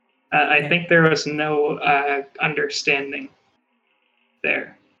 I think there was no understanding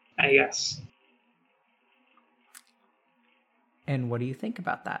there, I guess. And what do you think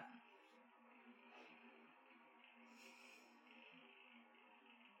about that?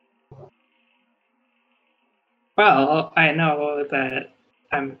 Well, I know that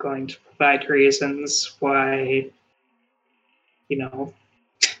I'm going to provide reasons why, and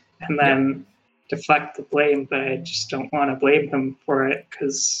then deflect the blame, but I just don't want to blame him for it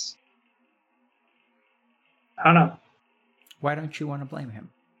because I don't know. Why don't you want to blame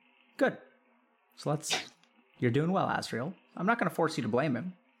him? Good. So you're doing well, Asriel. I'm not going to force you to blame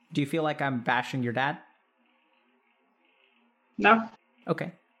him. Do you feel like I'm bashing your dad? No.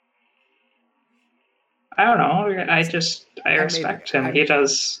 Okay. I don't know. I respect him. He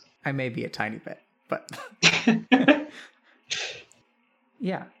does. I may be a tiny bit, but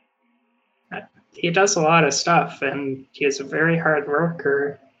yeah. He does a lot of stuff, and he's a very hard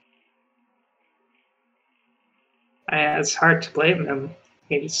worker. It's hard to blame him.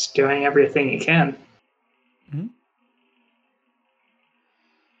 He's doing everything he can. Mm-hmm.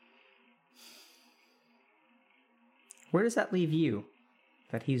 Where does that leave you?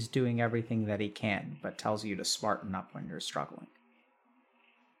 That he's doing everything that he can, but tells you to smarten up when you're struggling?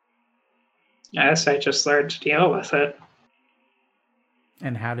 Yes, I just learned to deal with it.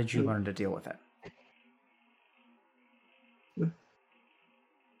 And how did you learn to deal with it?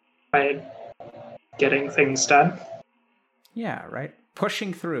 By getting things done. Yeah, right?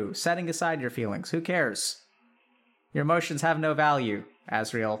 Pushing through, setting aside your feelings. Who cares? Your emotions have no value,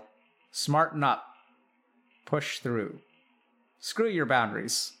 Asriel. Smarten up. Push through. Screw your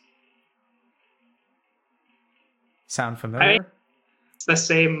boundaries. Sound familiar? It's the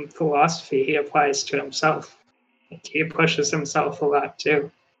same philosophy he applies to himself. He pushes himself a lot too.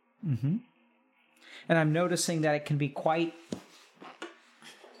 Mm-hmm. And I'm noticing that it can be quite...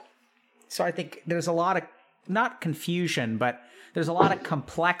 So I think there's a lot of, not confusion, but there's a lot of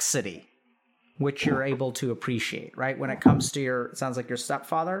complexity which you're able to appreciate, right? When it comes to it sounds like your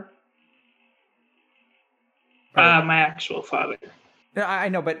stepfather? My actual father. I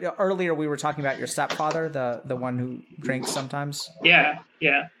know, but earlier we were talking about your stepfather, the one who drinks sometimes. Yeah.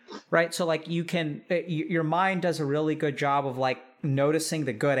 Right, so like your mind does a really good job of like noticing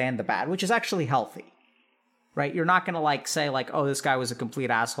the good and the bad, which is actually healthy. Right, you're not gonna like say like, oh, this guy was a complete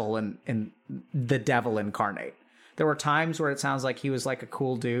asshole and the devil incarnate. There were times where it sounds like he was like a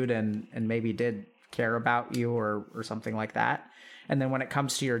cool dude and maybe did care about you or something like that. And then when it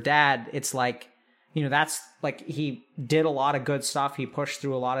comes to your dad, it's like, that's like he did a lot of good stuff. He pushed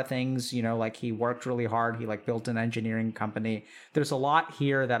through a lot of things, like he worked really hard. He like built an engineering company. There's a lot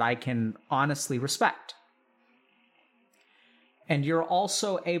here that I can honestly respect. And you're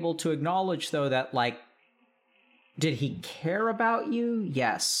also able to acknowledge, though, that like, did he care about you?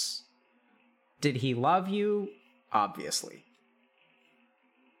 Yes. Did he love you? Obviously.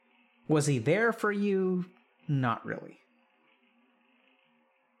 Was he there for you? Not really.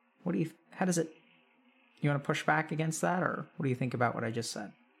 How does it... You want to push back against that, or what do you think about what I just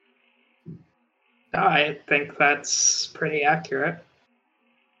said? No, I think that's pretty accurate.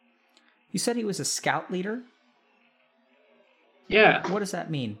 You said he was a scout leader? Yeah. What does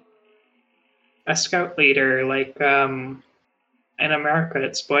that mean? A scout leader, like, in America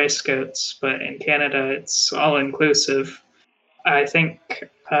it's Boy Scouts, but in Canada it's all-inclusive. I think,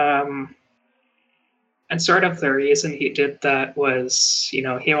 and sort of the reason he did that was,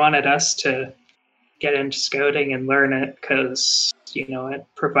 he wanted us to get into scouting and learn it because, it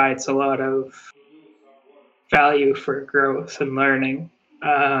provides a lot of value for growth and learning.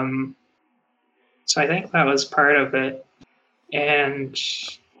 So I think that was part of it. And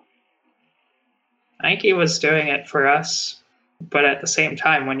I think he was doing it for us. But at the same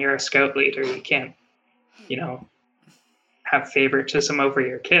time, when you're a scout leader, you can't, have favoritism over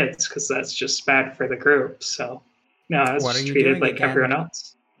your kids because that's just bad for the group. So, no, I was treated like everyone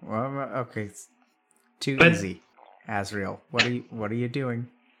else. Well, okay. Too easy, Asriel. What are you doing?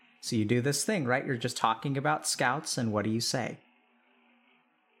 So you do this thing, right? You're just talking about scouts, and what do you say?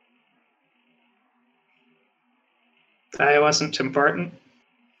 That I wasn't important.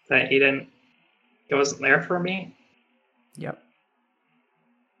 That he wasn't there for me. Yep.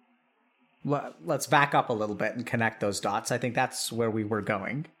 Let's back up a little bit and connect those dots. I think that's where we were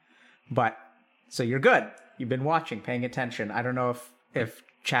going. But so you're good. You've been watching, paying attention. I don't know if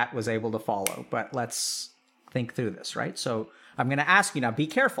chat was able to follow, but let's think through this, right? So I'm going to ask you now, be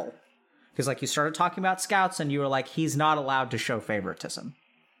careful. Because like you started talking about scouts and you were like, he's not allowed to show favoritism.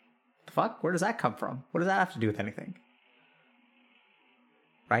 The fuck? Where does that come from? What does that have to do with anything?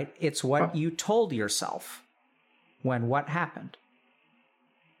 Right? It's what you told yourself when what happened.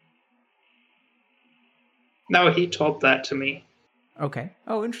 No, he told that to me. Okay.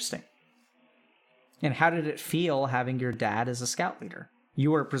 Oh, interesting. And how did it feel having your dad as a scout leader?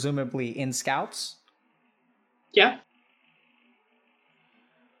 You were presumably in scouts? Yeah.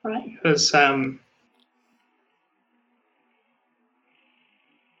 Right. It was, I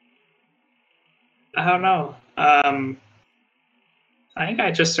don't know. I think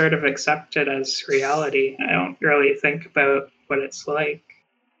I just sort of accept it as reality. I don't really think about what it's like.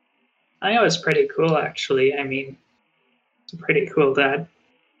 I think it was pretty cool, actually. I mean, it's a pretty cool dad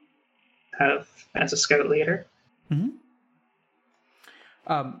to have as a scout leader. Mm-hmm.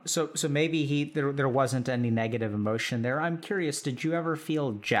 So maybe there wasn't any negative emotion there. I'm curious, did you ever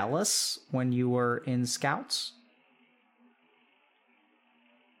feel jealous when you were in scouts?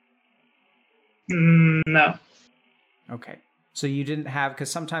 No. Okay. So you didn't have, because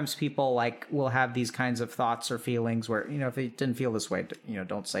sometimes people like will have these kinds of thoughts or feelings where, if it didn't feel this way,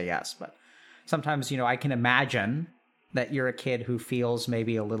 don't say yes. But sometimes, I can imagine that you're a kid who feels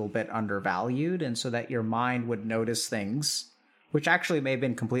maybe a little bit undervalued, and so that your mind would notice things, which actually may have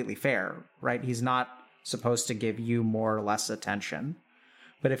been completely fair, right? He's not supposed to give you more or less attention.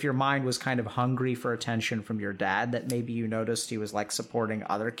 But if your mind was kind of hungry for attention from your dad, that maybe you noticed he was like supporting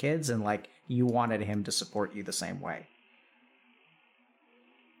other kids and like you wanted him to support you the same way.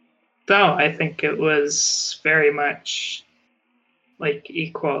 No, I think it was very much like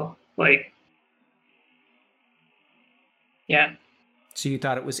equal. Like, yeah. So you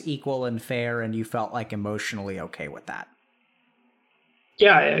thought it was equal and fair and you felt like emotionally okay with that?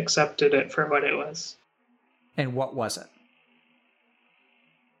 Yeah, I accepted it for what it was. And what was it?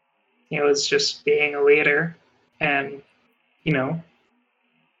 It was just being a leader and,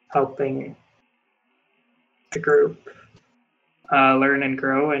 helping the group learn and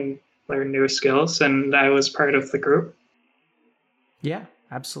grow and learn new skills. And I was part of the group. Yeah,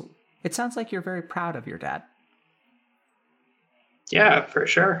 absolutely. It sounds like you're very proud of your dad. Yeah, for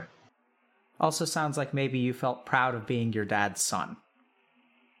sure. Also sounds like maybe you felt proud of being your dad's son.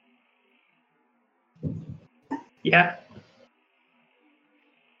 Yeah.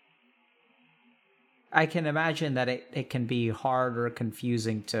 I can imagine that it can be hard or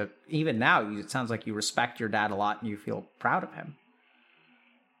confusing to, even now, it sounds like you respect your dad a lot and you feel proud of him.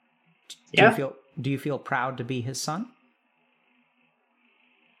 Do you feel proud to be his son?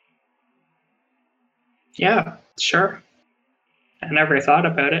 Yeah, sure. I never thought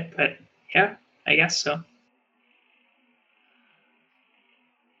about it, but yeah, I guess so.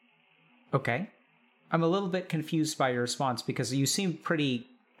 Okay. I'm a little bit confused by your response because you seem pretty,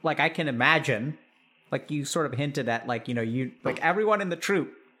 like I can imagine, like you sort of hinted at like, you like everyone in the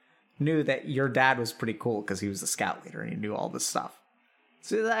troop knew that your dad was pretty cool because he was the scout leader and he knew all this stuff.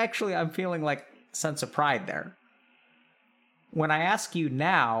 So actually I'm feeling like a sense of pride there. When I ask you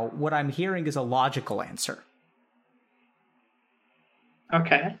now, what I'm hearing is a logical answer.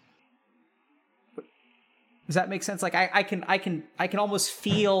 Okay. Does that make sense? Like I can almost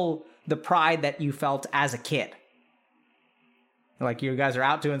feel the pride that you felt as a kid. Like you guys are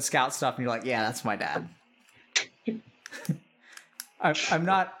out doing scout stuff and you're like, yeah, that's my dad.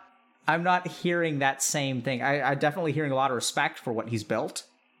 I'm not hearing that same thing. I'm definitely hearing a lot of respect for what he's built,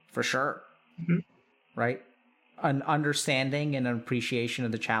 for sure. Mm-hmm. Right? An understanding and an appreciation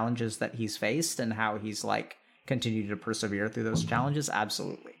of the challenges that he's faced and how he's like continued to persevere through those challenges.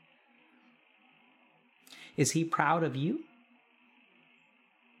 Absolutely. Is he proud of you?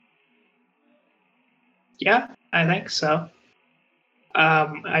 Yeah, I think so.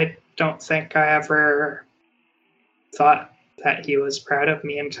 I don't think I ever thought that he was proud of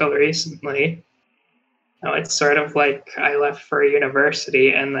me until recently. It's sort of like I left for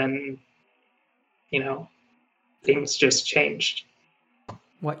university and then, things just changed.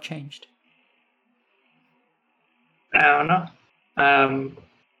 What changed? I don't know.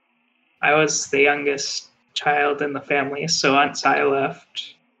 I was the youngest child in the family, so once I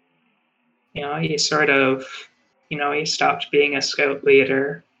left, he sort of, he stopped being a scout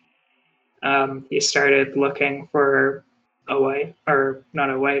leader. He started looking for a wife, or not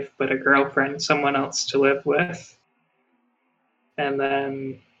a wife, but a girlfriend, someone else to live with. And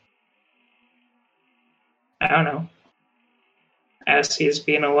then, I don't know, as he's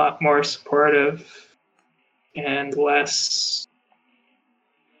been a lot more supportive and less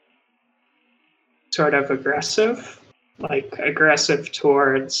sort of aggressive, like aggressive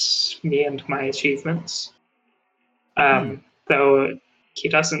towards me and my achievements. Though he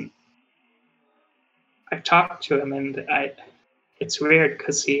doesn't. I've talked to him, and it's weird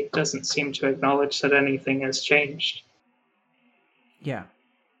because he doesn't seem to acknowledge that anything has changed. Yeah.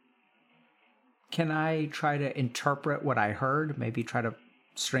 Can I try to interpret what I heard? Maybe try to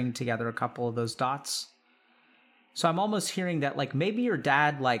string together a couple of those dots? So I'm almost hearing that, like, maybe your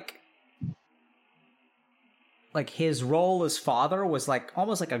dad, like his role as father was like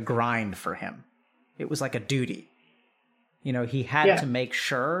almost like a grind for him. It was like a duty. You know, he had to make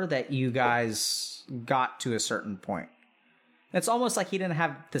sure that you guys got to a certain point. It's almost like he didn't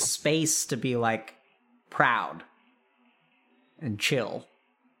have the space to be like proud and chill.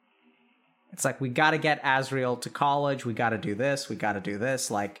 It's like, we got to get Azriel to college. We got to do this. We got to do this.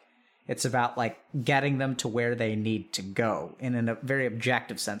 Like, it's about like getting them to where they need to go in a very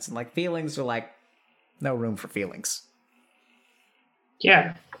objective sense. And like feelings are like, no room for feelings.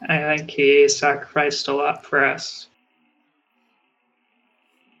 Yeah, I think he sacrificed a lot for us.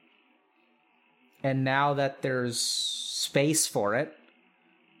 And now that there's space for it,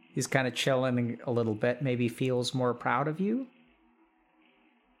 he's kind of chilling a little bit. Maybe feels more proud of you.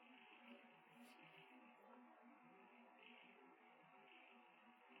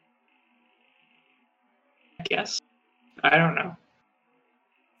 I guess. I don't know.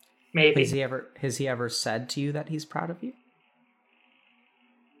 Maybe. Has he ever said to you that he's proud of you?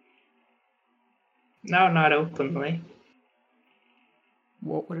 No, not openly.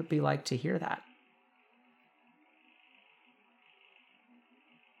 What would it be like to hear that?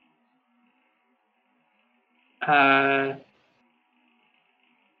 I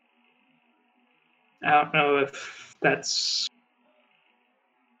don't know if that's...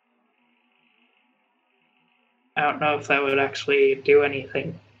 I don't know if that would actually do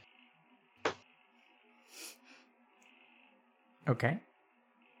anything. Okay.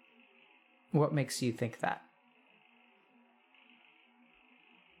 What makes you think that?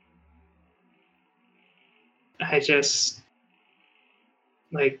 I just...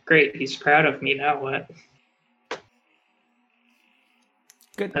 Like, great, he's proud of me, now what?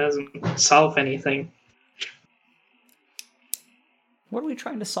 Good. That doesn't solve anything. What are we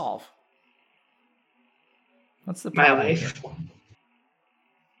trying to solve? What's the problem? My life. Here?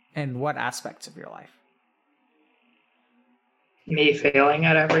 And what aspects of your life? Me failing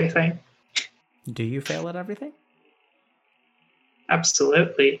at everything. Do you fail at everything?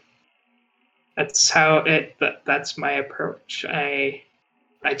 Absolutely. That's that's my approach. I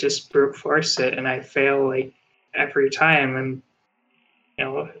just brute force it, and I fail like every time, and you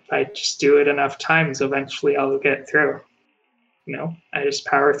know, if I just do it enough times, eventually I'll get through. You know, I just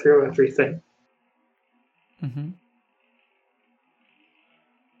power through everything. Mm-hmm.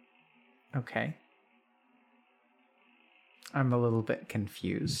 Okay. I'm a little bit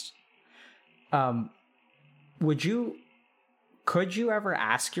confused. Could you ever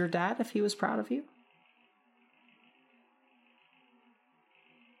ask your dad if he was proud of you?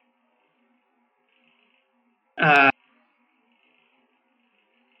 I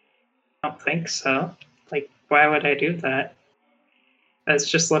don't think so. Like, why would I do that? That's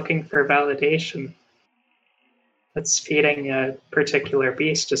just looking for validation. That's feeding a particular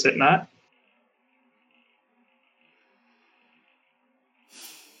beast, is it not?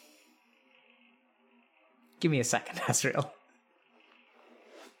 Give me a second, Azriel.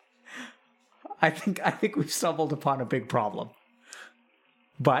 I think we've stumbled upon a big problem.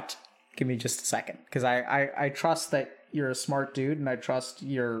 But give me just a second, because I trust that you're a smart dude, and I trust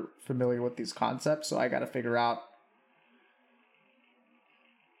you're familiar with these concepts, so I got to figure out.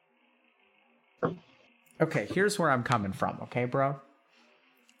 Okay, here's where I'm coming from, okay, bro?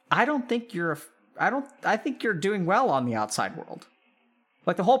 I think you're doing well on the outside world.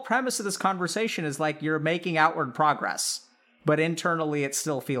 Like, the whole premise of this conversation is like you're making outward progress, but internally it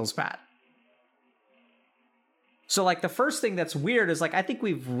still feels bad. So, like, the first thing that's weird is, like, I think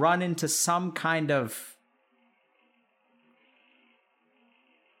we've run into some kind of...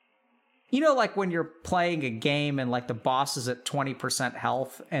 You know, like, when you're playing a game and, like, the boss is at 20%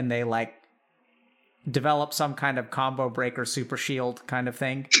 health and they, like, develop some kind of combo breaker super shield kind of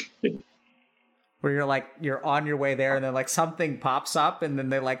thing? Where you're, like, you're on your way there and then, like, something pops up and then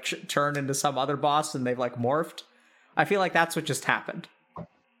they, like, turn into some other boss and they've, like, morphed. I feel like that's what just happened.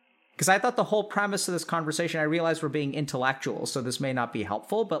 Because I thought the whole premise of this conversation, I realize we're being intellectual, so this may not be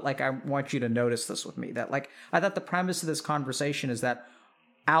helpful, but, like, I want you to notice this with me. That, like, I thought the premise of this conversation is that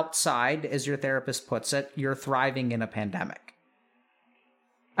outside, as your therapist puts it, you're thriving in a pandemic.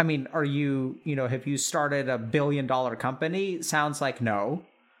 I mean, have you started a $1 billion company? Sounds like no.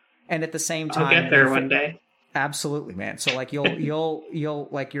 And at the same time... I'll get there one day. Absolutely, man. So like you'll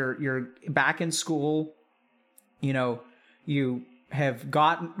like you're back in school, you know, you have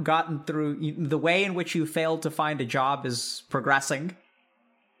gotten through the way in which you failed to find a job is progressing.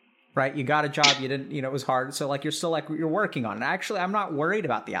 Right? You got a job, you didn't, it was hard. So like you're still like you're working on it. Actually, I'm not worried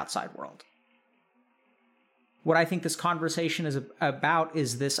about the outside world. What I think this conversation is about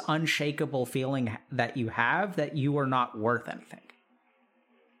is this unshakable feeling that you have that you are not worth anything.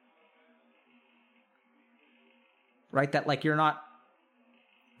 Right? That like you're not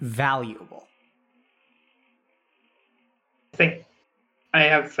valuable. I think I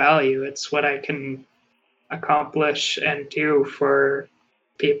have value. It's what I can accomplish and do for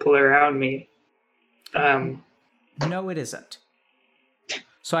people around me. No, it isn't.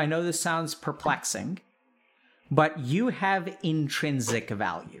 So I know this sounds perplexing, but you have intrinsic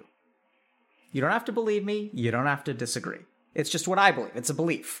value. You don't have to believe me. You don't have to disagree. It's just what I believe. It's a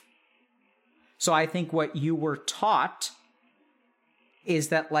belief. So I think what you were taught is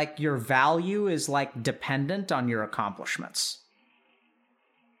that like your value is like dependent on your accomplishments.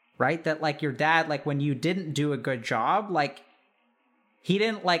 Right? That like your dad, like when you didn't do a good job, like he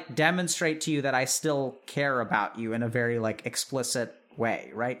didn't like demonstrate to you that I still care about you in a very like explicit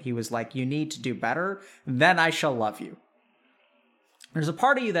way, right? He was like, you need to do better, then I shall love you. There's a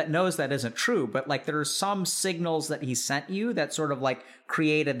part of you that knows that isn't true, but like there are some signals that he sent you that sort of like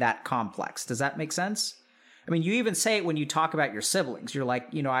created that complex. Does that make sense? I mean, you even say it when you talk about your siblings. You're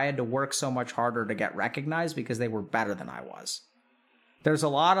like, I had to work so much harder to get recognized because they were better than I was. There's a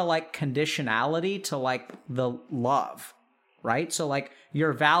lot of like conditionality to like the love, right? So like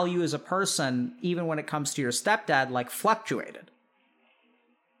your value as a person, even when it comes to your stepdad, like fluctuated.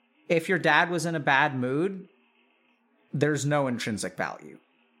 If your dad was in a bad mood, there's no intrinsic value.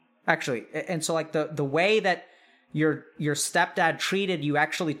 Actually, and so like the way that your stepdad treated you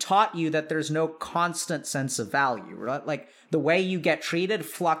actually taught you that there's no constant sense of value, right? Like the way you get treated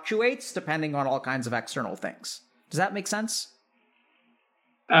fluctuates depending on all kinds of external things. Does that make sense?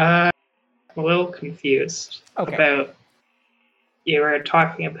 I'm a little confused about, you were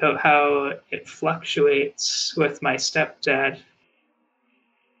talking about how it fluctuates with my stepdad.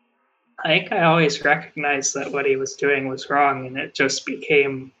 I think I always recognized that what he was doing was wrong, and it just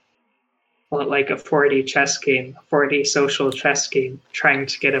became like a 4D chess game, 4D social chess game, trying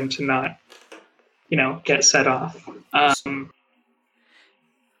to get him to not, get set off.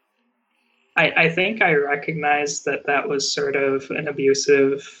 I think I recognized that was sort of an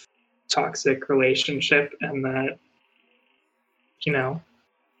abusive, toxic relationship, and that,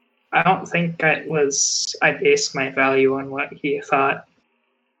 I don't think I based my value on what he thought.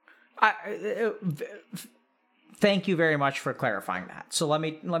 Thank you very much for clarifying that. So let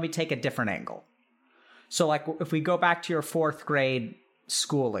me take a different angle. So like if we go back to your 4th grade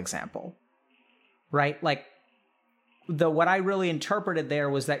school example, right? Like what I really interpreted there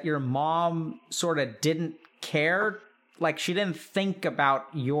was that your mom sort of didn't care. Like she didn't think about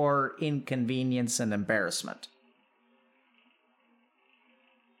your inconvenience and embarrassment.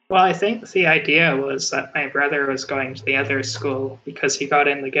 Well, I think the idea was that my brother was going to the other school because he got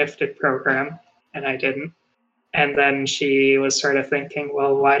in the gifted program and I didn't. And then she was sort of thinking,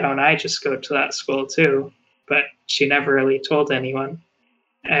 well, why don't I just go to that school too? But she never really told anyone.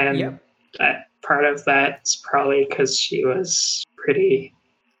 And that part of that's probably because she was probably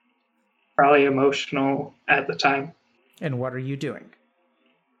emotional at the time. And what are you doing?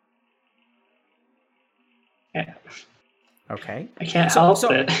 Yeah. Okay. I can't help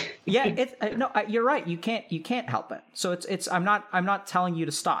it. Yeah, no, you're right. You can't help it. So it's I'm not telling you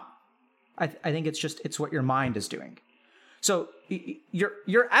to stop. I think it's what your mind is doing. So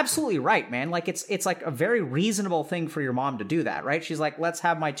you're absolutely right, man. Like it's like a very reasonable thing for your mom to do that, right? She's like, let's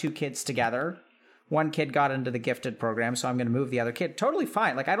have my 2 kids together. One kid got into the gifted program, so I'm going to move the other kid. Totally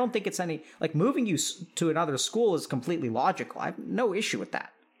fine. Like I don't think it's any like moving you to another school is completely logical. I have no issue with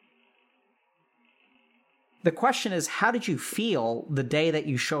that. The question is, how did you feel the day that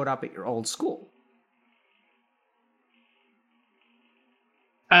you showed up at your old school?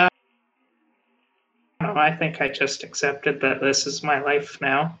 I think I just accepted that this is my life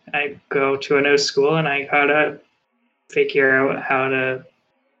now. I go to a new school and I gotta figure out how to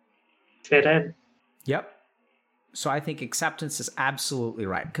fit in. Yep. So I think acceptance is absolutely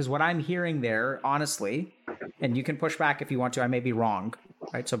right. Because what I'm hearing there, honestly, and you can push back if you want to, I may be wrong,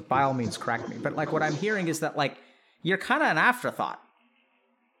 right? So by all means, correct me. But like what I'm hearing is that like you're kind of an afterthought.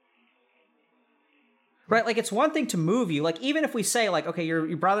 Right? Like it's one thing to move you. Like even if we say like, okay,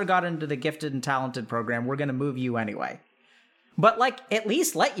 your brother got into the gifted and talented program, we're going to move you anyway. But like at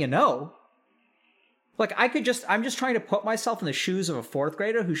least let you know. Like I'm just trying to put myself in the shoes of a 4th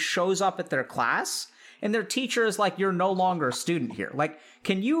grader who shows up at their class and their teacher is like, you're no longer a student here. Like,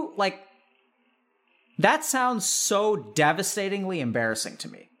 can you, like, that sounds so devastatingly embarrassing to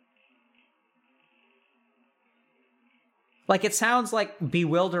me. Like, it sounds like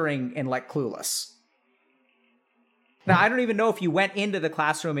bewildering and like clueless. Now, I don't even know if you went into the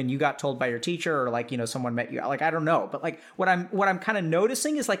classroom and you got told by your teacher or like, you know, someone met you. Like, I don't know. But like what I'm kind of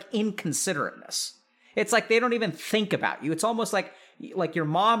noticing is like inconsiderateness. It's like they don't even think about you. It's almost like your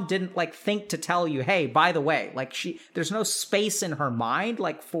mom didn't like think to tell you, hey, by the way, like there's no space in her mind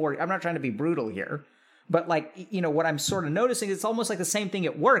like for, I'm not trying to be brutal here, but like, you know, what I'm sort of noticing, it's almost like the same thing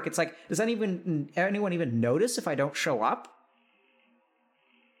at work. It's like, does anyone even notice if I don't show up?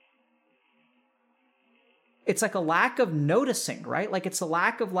 It's like a lack of noticing, right? Like it's a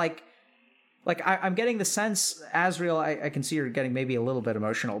lack of like I'm getting the sense, Azriel, I can see you're getting maybe a little bit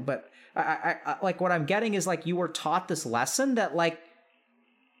emotional, but I like what I'm getting is like you were taught this lesson that like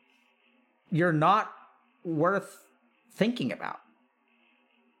you're not worth thinking about.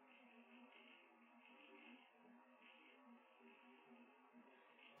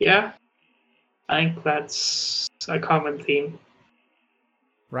 Yeah, I think that's a common theme.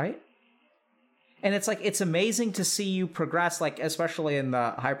 Right? And it's like, it's amazing to see you progress, like, especially in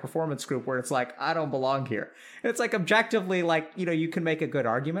the high performance group where it's like, I don't belong here. And it's like, objectively, like, you know, you can make a good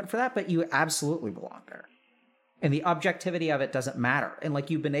argument for that, but you absolutely belong there. And the objectivity of it doesn't matter. And like,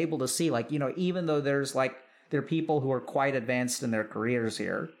 you've been able to see, like, you know, even though there are people who are quite advanced in their careers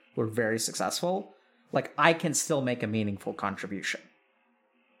here, who are very successful, like, I can still make a meaningful contribution.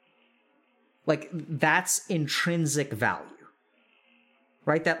 Like, that's intrinsic value.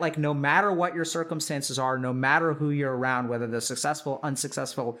 Right? That like, no matter what your circumstances are, no matter who you're around, whether they're successful,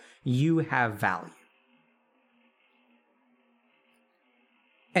 unsuccessful, you have value.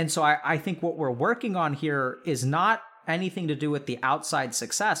 And so I think what we're working on here is not anything to do with the outside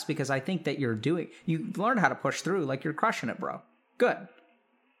success, because I think that you learned how to push through, like you're crushing it, bro. Good.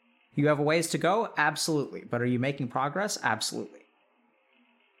 You have a ways to go? Absolutely. But are you making progress? Absolutely.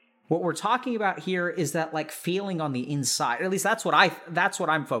 What we're talking about here is that like feeling on the inside. At least that's what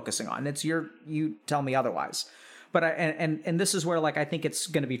I'm focusing on. It's you tell me otherwise. But and this is where like I think it's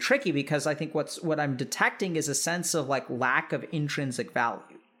going to be tricky, because I think what I'm detecting is a sense of like lack of intrinsic value.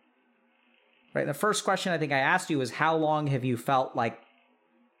 Right? The first question I think I asked you is, how long have you felt like,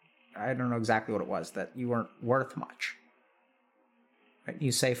 I don't know exactly what it was, that you weren't worth much? Right?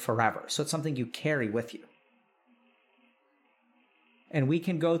 You say forever. So it's something you carry with you. And we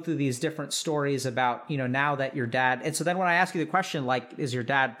can go through these different stories about, you know, now that your dad... And so then when I ask you the question, like, is your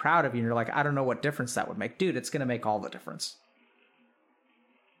dad proud of you? And you're like, I don't know what difference that would make. Dude, it's going to make all the difference.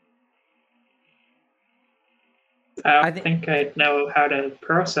 I don't think I'd know how to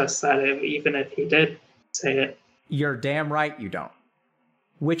process that, even if he did say it. You're damn right you don't.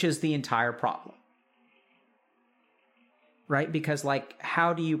 Which is the entire problem. Right? Because, like,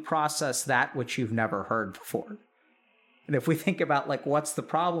 how do you process that which you've never heard before? And if we think about, like, what's the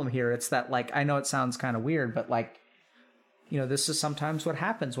problem here, it's that, like, I know it sounds kind of weird, but, like, you know, this is sometimes what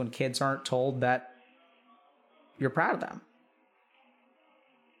happens when kids aren't told that you're proud of them.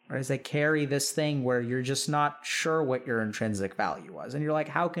 Right? As they carry this thing where you're just not sure what your intrinsic value was. And you're like,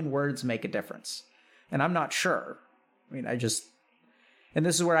 how can words make a difference? And I'm not sure. I mean, and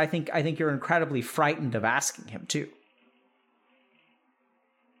this is where I think you're incredibly frightened of asking him, too.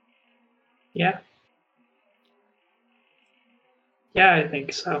 Yeah. Yeah, I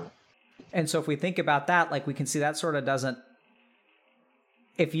think so. And so if we think about that, like, we can see that sort of doesn't...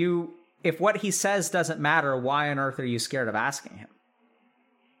 If what he says doesn't matter, why on earth are you scared of asking him?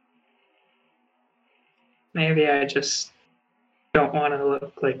 Maybe I just don't want to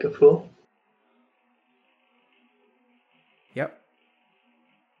look like a fool. Yep.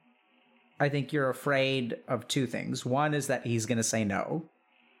 I think you're afraid of two things. One is that he's going to say no.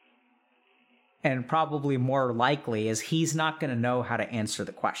 And probably more likely is he's not going to know how to answer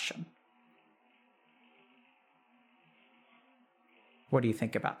the question. What do you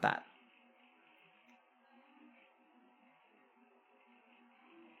think about that?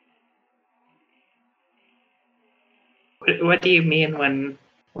 What do you mean when,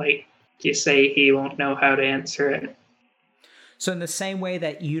 like, you say he won't know how to answer it? So in the same way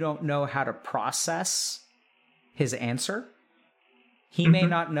that you don't know how to process his answer, he may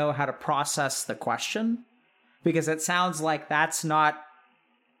not know how to process the question, because it sounds like that's not,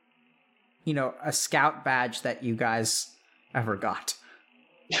 you know, a scout badge that you guys ever got.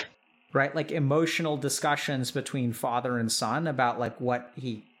 Right? Like, emotional discussions between father and son about like what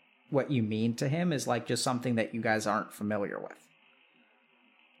you mean to him is like just something that you guys aren't familiar with.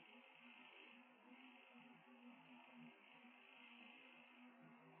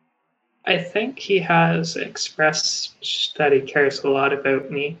 I think he has expressed that he cares a lot about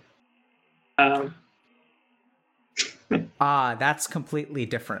me. That's completely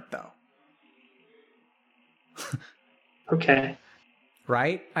different though. Okay.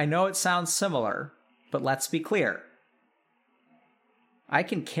 Right? I know it sounds similar, but let's be clear. I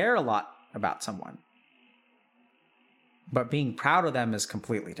can care a lot about someone, but being proud of them is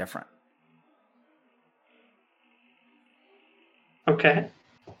completely different. Okay.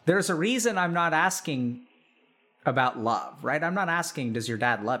 There's a reason I'm not asking about love, right? I'm not asking, does your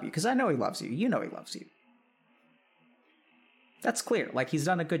dad love you? Because I know he loves you. You know he loves you. That's clear. Like, he's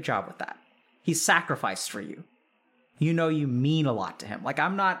done a good job with that. He's sacrificed for you. You know you mean a lot to him. Like,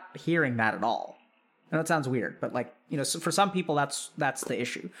 I'm not hearing that at all. I know it sounds weird, but like, you know, so for some people that's the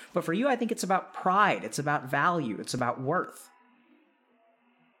issue. But for you, I think it's about pride. It's about value. It's about worth.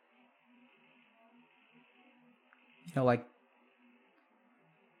 You know, like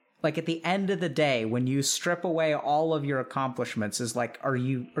at the end of the day, when you strip away all of your accomplishments, is like, are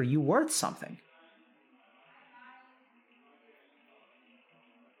you worth something?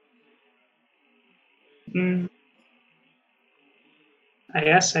 I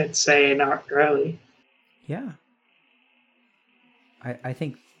guess I'd say not really. Yeah. I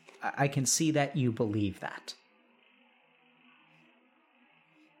think I can see that you believe that.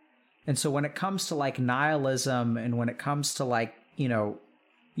 And so when it comes to like nihilism and when it comes to like, you know,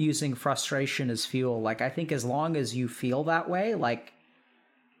 using frustration as fuel, like I think as long as you feel that way, like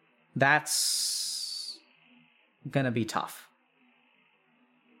that's gonna be tough.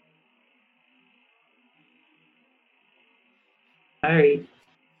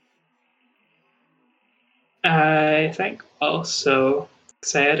 I think also,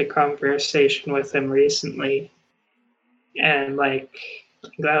 because I had a conversation with him recently, and like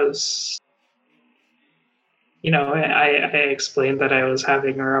that was, you know, I explained that I was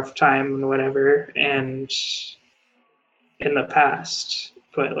having a rough time and whatever, and in the past,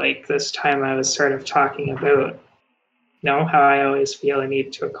 but like this time I was sort of talking about, you know, how I always feel I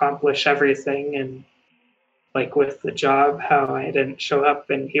need to accomplish everything, and like with the job, how I didn't show up,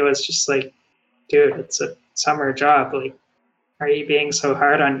 and he was just like, dude, it's a summer job, like, are you being so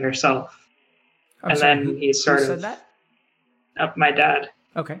hard on yourself? I'm And sorry, then he sort who said of that? up my dad.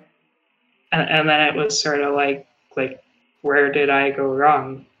 Okay. And then it was sort of like where did I go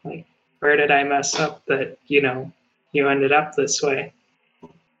wrong? Like where did I mess up that, you know, you ended up this way?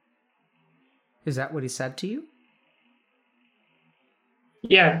 Is that what he said to you?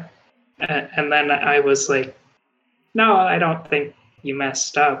 Yeah. And then I was like, no, I don't think you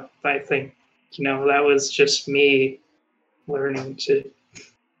messed up. I think, you know, that was just me learning to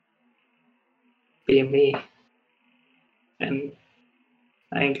be me. And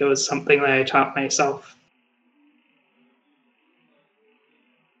I think it was something that I taught myself.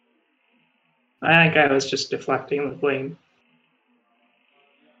 I think I was just deflecting the blame.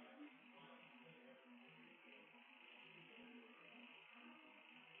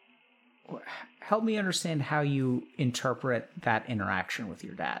 Help me understand how you interpret that interaction with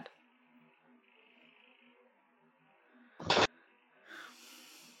your dad.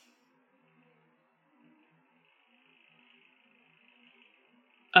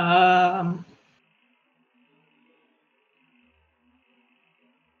 Um,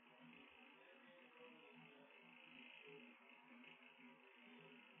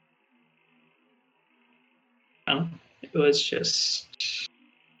 it was just,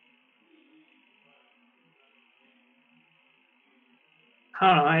 I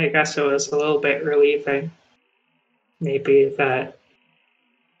don't know, I guess it was a little bit relieving. Maybe that,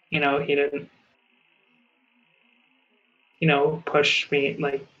 you know, he didn't, you know, push me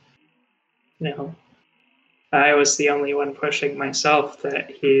like, you know, I was the only one pushing myself,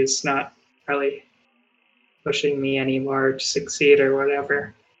 that he's not really pushing me anymore to succeed or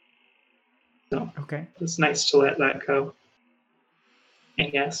whatever. So Okay. it's nice to let that go, I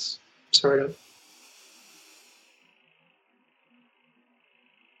guess, sort of.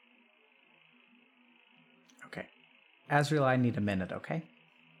 Okay. Azriel, I need a minute, okay?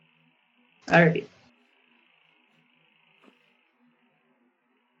 All right.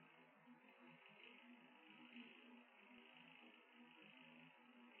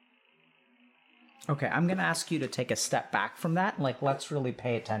 Okay, I'm going to ask you to take a step back from that. Like, let's really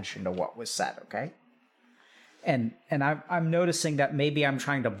pay attention to what was said, okay? And I'm noticing that maybe I'm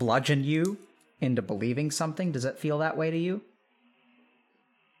trying to bludgeon you into believing something. Does it feel that way to you?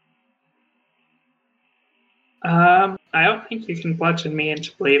 I don't think you can bludgeon me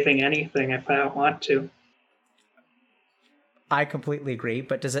into believing anything if I don't want to. I completely agree,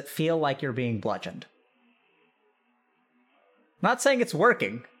 but does it feel like you're being bludgeoned? Not saying it's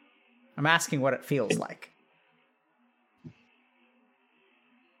working. I'm asking what it feels like.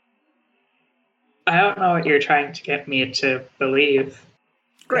 I don't know what you're trying to get me to believe.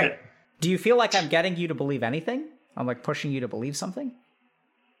 Great. Do you feel like I'm getting you to believe anything? I'm like pushing you to believe something?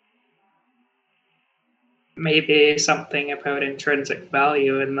 Maybe something about intrinsic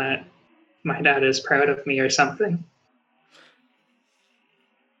value and that my dad is proud of me or something.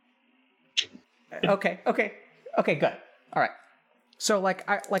 Okay, good. All right. So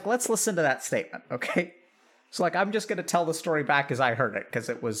let's listen to that statement, okay? So I'm just going to tell the story back as I heard it because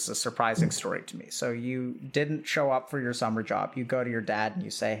it was a surprising story to me. So you didn't show up for your summer job. You go to your dad and you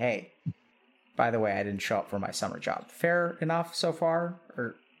say, "Hey, by the way, I didn't show up for my summer job." Fair enough so far?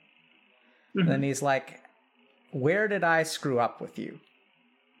 Or And then he's like, "Where did I screw up with you?"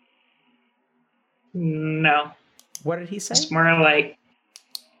 No. What did he say? It's more like,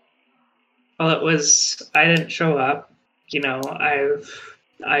 well, it was, I didn't show up.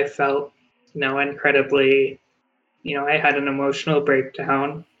 I felt, incredibly, I had an emotional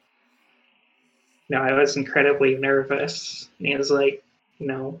breakdown. I was incredibly nervous. And he was like,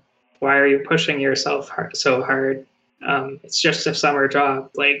 why are you pushing yourself so hard? It's just a summer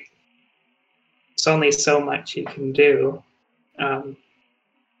job. Like, it's only so much you can do.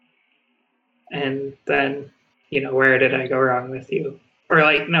 And then, where did I go wrong with you? Or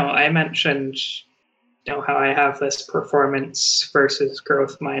no, I mentioned, how I have this performance versus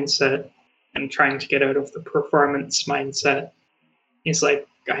growth mindset and trying to get out of the performance mindset. He's like,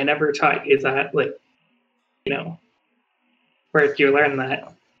 I never taught you that. Like, where did you learn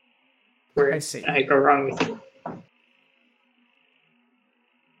that? Where I see. I go wrong with you?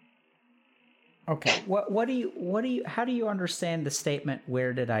 Okay. How do you understand the statement,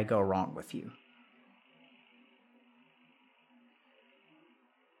 "Where did I go wrong with you"?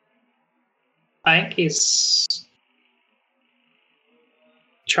 I think he's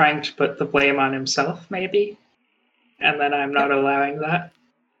trying to put the blame on himself, maybe. And then I'm not allowing that.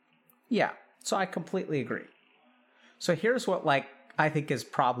 Yeah. So I completely agree. So here's what I think is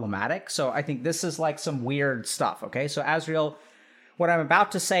problematic. So I think this is some weird stuff. Okay. So Azriel, what I'm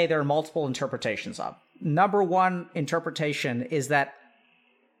about to say, there are multiple interpretations of. Number one interpretation is that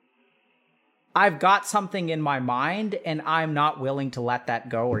I've got something in my mind and I'm not willing to let that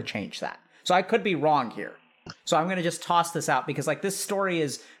go or change that. So I could be wrong here. So I'm going to just toss this out because this story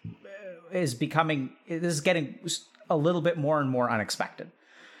is getting a little bit more and more unexpected.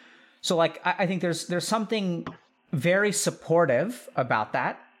 So I think there's something very supportive about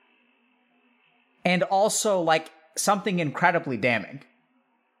that. And also something incredibly damning.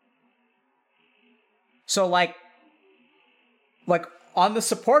 So on the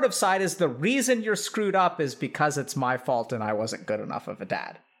supportive side is the reason you're screwed up is because it's my fault and I wasn't good enough of a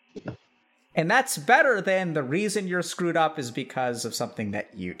dad. And that's better than the reason you're screwed up is because of something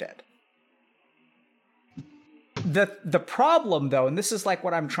that you did. The problem, though, and this is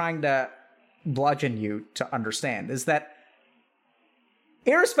what I'm trying to bludgeon you to understand, is that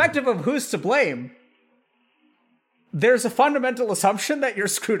irrespective of who's to blame, there's a fundamental assumption that you're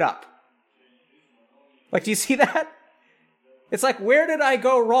screwed up. Do you see that? It's where did I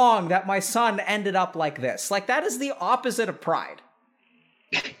go wrong that my son ended up like this? That is the opposite of pride.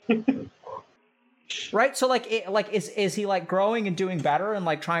 Right? So is he growing and doing better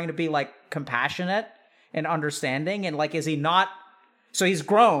and trying to be compassionate and understanding and is he not? So he's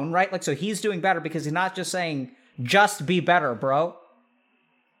grown, right? So he's doing better because he's not just saying just be better, bro.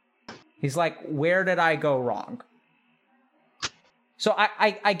 He's where did I go wrong? So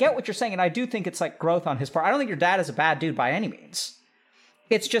I get what you're saying, and I do think it's growth on his part. I don't think your dad is a bad dude by any means.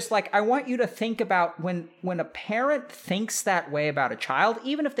 It's just I want you to think about when a parent thinks that way about a child,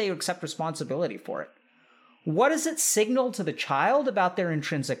 even if they accept responsibility for it, what does it signal to the child about their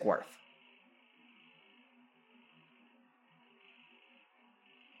intrinsic worth?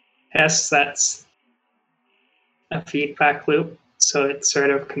 Yes, that's a feedback loop. So it's sort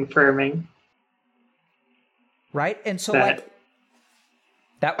of confirming. Right? And so that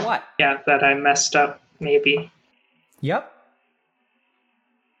what? Yeah, that I messed up, maybe. Yep.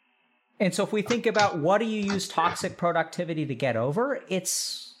 And so if we think about what do you use toxic productivity to get over,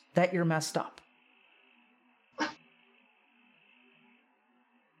 it's that you're messed up.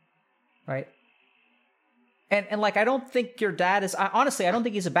 Right? And I don't think your dad is, honestly, I don't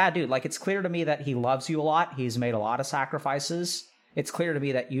think he's a bad dude. It's clear to me that he loves you a lot. He's made a lot of sacrifices. It's clear to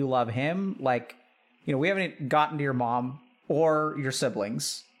me that you love him. We haven't gotten to your mom or your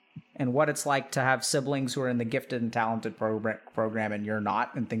siblings and what it's like to have siblings who are in the gifted and talented program and you're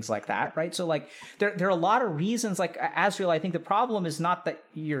not, and things like that, right? So there are a lot of reasons. Azriel, I think the problem is not that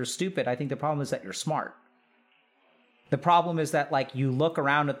you're stupid. I think the problem is that you're smart. The problem is that like you look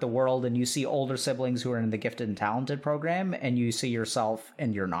around at the world and you see older siblings who are in the gifted and talented program and you see yourself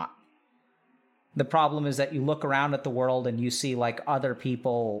and you're not. The problem is that you look around at the world and you see like other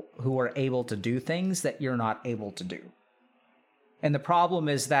people who are able to do things that you're not able to do. And the problem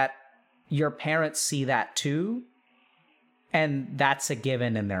is that your parents see that too, and that's a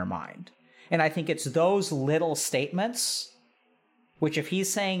given in their mind. And I think it's those little statements, which if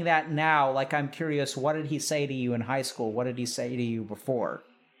he's saying that now, like I'm curious, what did he say to you in high school? What did he say to you before?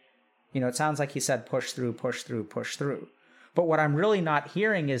 You know, it sounds like he said push through, push through, push through. But what I'm really not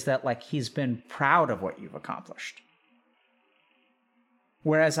hearing is that like he's been proud of what you've accomplished.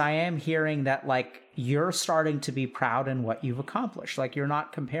 Whereas I am hearing that like you're starting to be proud in what you've accomplished. Like you're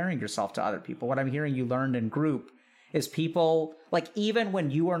not comparing yourself to other people. What I'm hearing you learned in group is people, like even when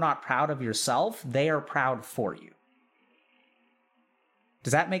you are not proud of yourself, they are proud for you.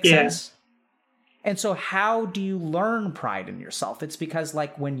 Does that make sense? And so how do you learn pride in yourself? It's because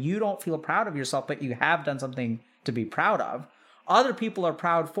like when you don't feel proud of yourself, but you have done something to be proud of, other people are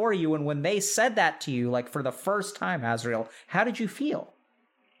proud for you. And when they said that to you, like for the first time, Azriel, how did you feel?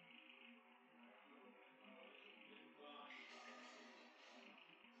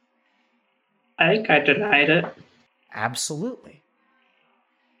 I think I denied it. Absolutely.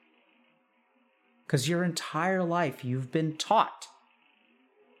 Because your entire life you've been taught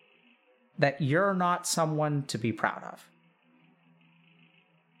that you're not someone to be proud of.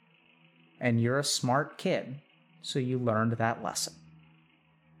 And you're a smart kid, so you learned that lesson.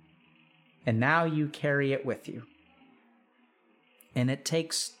 And now you carry it with you. And it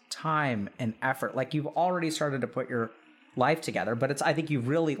takes time and effort. Like you've already started to put your life together, but I think you've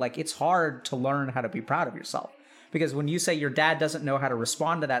really, like, it's hard to learn how to be proud of yourself. Because when you say your dad doesn't know how to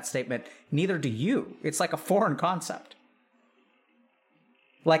respond to that statement, neither do you. It's like a foreign concept.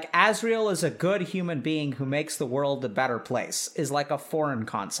 Like Azriel is a good human being who makes the world a better place is like a foreign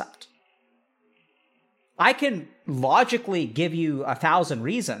concept. I can logically give you 1,000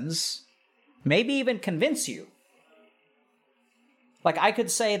 reasons, maybe even convince you. Like I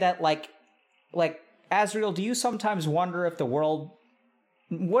could say that like Azriel, do you sometimes wonder if the world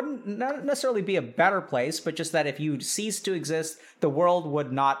wouldn't not necessarily be a better place, but just that if you ceased to exist, the world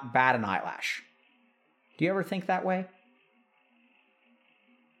would not bat an eyelash? Do you ever think that way?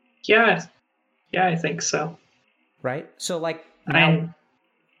 Yeah, I think so. Right? So like now,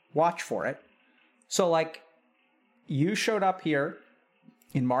 watch for it. So like you showed up here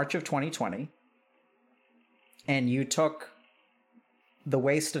in March of 2020 and you took the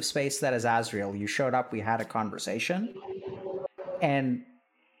waste of space that is Azriel. You showed up, we had a conversation, and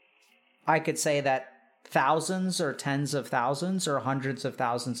I could say that thousands or tens of thousands or hundreds of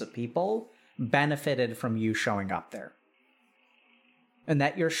thousands of people benefited from you showing up there. And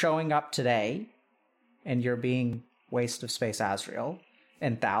that you're showing up today and you're being waste of space Azriel,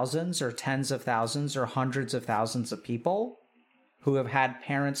 and thousands or tens of thousands or hundreds of thousands of people who have had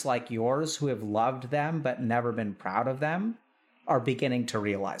parents like yours who have loved them but never been proud of them are beginning to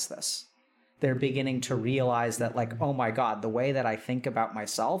realize this. They're beginning to realize that like, oh my God, the way that I think about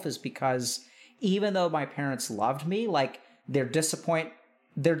myself is because even though my parents loved me, like their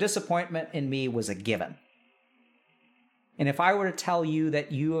disappointment in me was a given. And if I were to tell you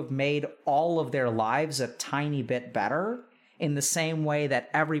that you have made all of their lives a tiny bit better, in the same way that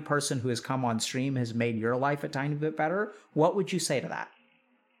every person who has come on stream has made your life a tiny bit better, what would you say to that?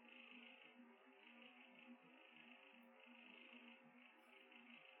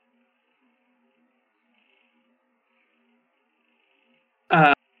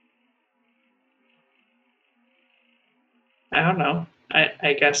 I don't know.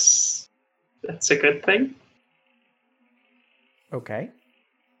 I guess that's a good thing. Okay.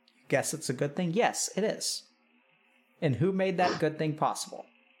 Guess it's a good thing? Yes, it is. And who made that good thing possible?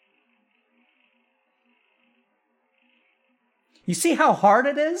 You see how hard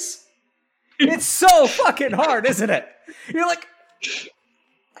it is? It's so fucking hard, isn't it? You're like...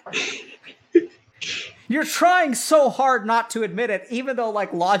 You're trying so hard not to admit it, even though,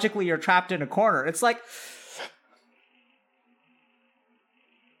 like, logically you're trapped in a corner. It's like...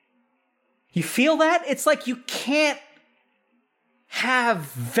 You feel that? It's like you can't have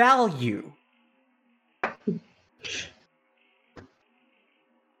value.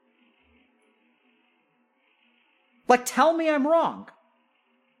 Like, tell me I'm wrong.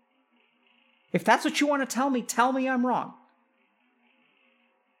 If that's what you want to tell me I'm wrong.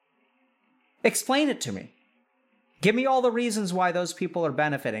 Explain it to me. Give me all the reasons why those people are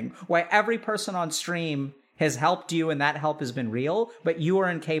benefiting, why every person on stream has helped you and that help has been real, but you are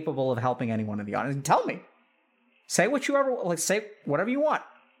incapable of helping anyone in the audience. Tell me. Say what you ever, like, say whatever you want.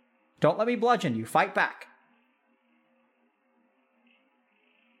 Don't let me bludgeon you. Fight back.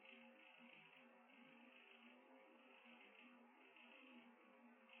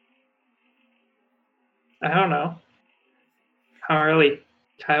 I don't know. I don't really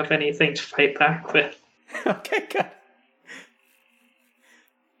have anything to fight back with. Okay, good.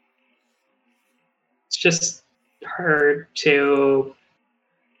 It's just hard to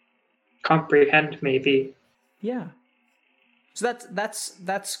comprehend, maybe. Yeah. So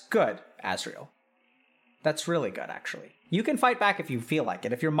that's good, Asriel. That's really good, actually. You can fight back if you feel like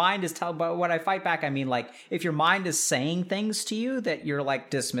it. If your mind is telling, but when I fight back, I mean like if your mind is saying things to you that you're like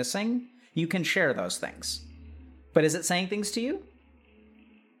dismissing, you can share those things. But is it saying things to you?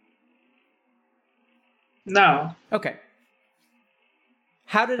 No. Okay.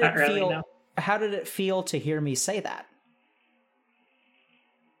 How did it really, feel? no. How did it feel to hear me say that?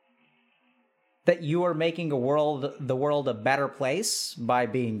 That you are making the world a better place by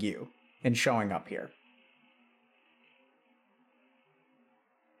being you and showing up here.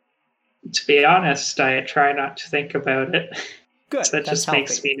 To be honest, I try not to think about it. Good. That just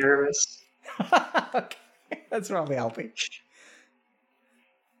makes me nervous. Okay. That's probably helping.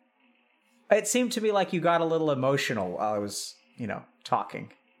 It seemed to me like you got a little emotional while I was,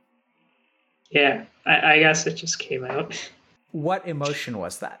 talking. Yeah, I guess it just came out. What emotion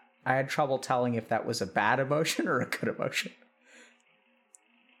was that? I had trouble telling if that was a bad emotion or a good emotion.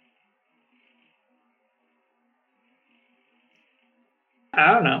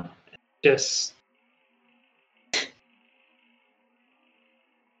 I don't know. Just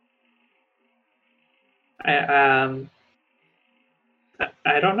I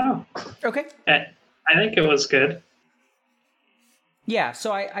don't know. Okay. I think it was good. Yeah,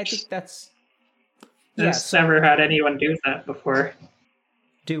 so I think that's... I've never had anyone do that before.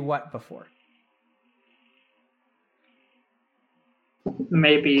 Do what before?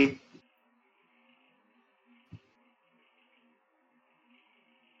 Maybe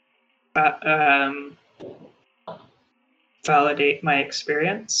validate my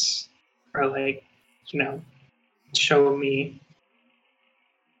experience, or like, show me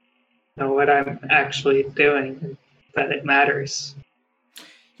what I'm actually doing, that it matters.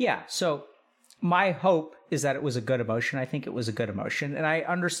 Yeah, so my hope is that it was a good emotion. I think it was a good emotion, and I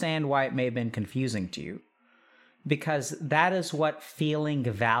understand why it may have been confusing to you, because that is what feeling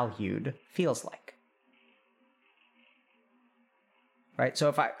valued feels like. Right? So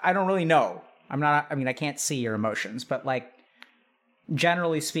if I don't really know. I can't see your emotions, but like,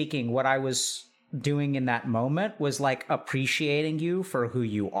 generally speaking, what I was doing in that moment was like appreciating you for who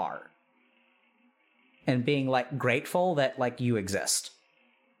you are. And being like grateful that like you exist.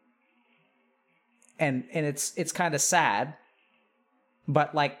 And it's kind of sad,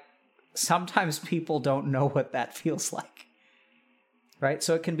 but like sometimes people don't know what that feels like. Right?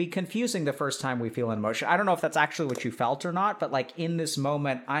 So it can be confusing the first time we feel an emotion. I don't know if that's actually what you felt or not, but like in this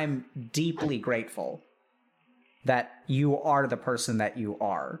moment, I'm deeply grateful that you are the person that you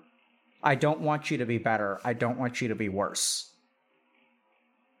are. I don't want you to be better. I don't want you to be worse.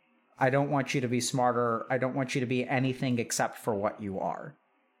 I don't want you to be smarter. I don't want you to be anything except for what you are.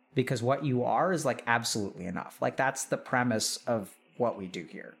 Because what you are is like absolutely enough. Like that's the premise of what we do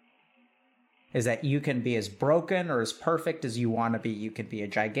here. Is that you can be as broken or as perfect as you want to be. You can be a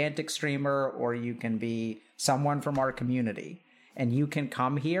gigantic streamer, or you can be someone from our community. And you can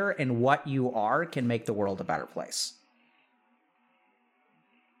come here, and what you are can make the world a better place.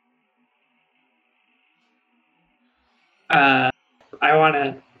 I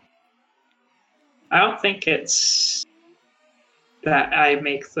don't think it's that I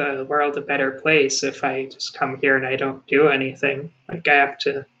make the world a better place if I just come here and I don't do anything. Like I have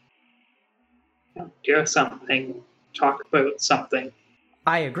to do something, talk about something.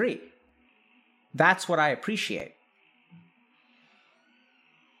 I agree. That's what I appreciate.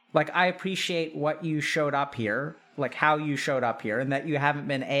 Like, I appreciate what you showed up here, like how you showed up here, and that you haven't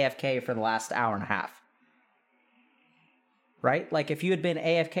been AFK for the last hour and a half. Right? Like, if you had been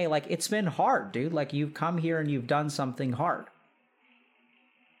AFK, like, it's been hard, dude. Like, you've come here and you've done something hard.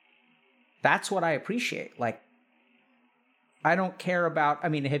 That's what I appreciate. Like, I don't care about,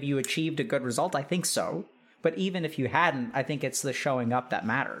 have you achieved a good result? I think so. But even if you hadn't, I think it's the showing up that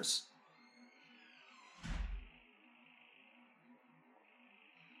matters.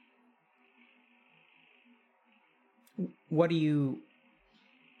 What do you...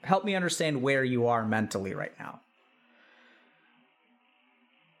 Help me understand where you are mentally right now.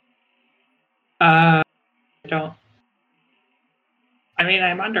 I don't...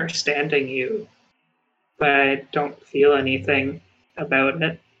 I'm understanding you, but I don't feel anything about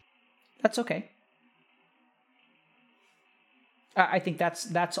it. That's okay. I think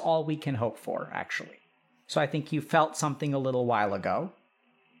that's all we can hope for, actually. So I think you felt something a little while ago,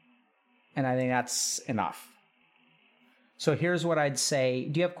 and I think that's enough. So here's what I'd say.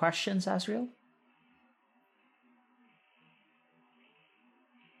 Do you have questions, Asriel?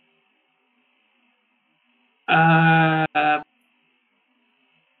 Uh,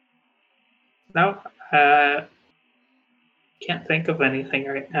 no, can't think of anything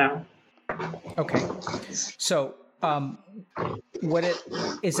right now. Okay. So,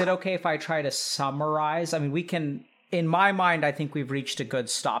 is it okay if I try to summarize? I mean, we can, in my mind, I think we've reached a good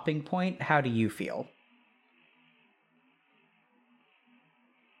stopping point. How do you feel?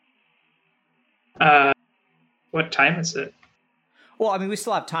 What time is it? Well, I mean, we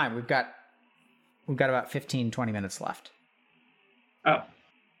still have time. We've got about 15, 20 minutes left. Oh.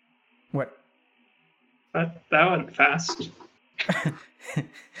 What? That went fast.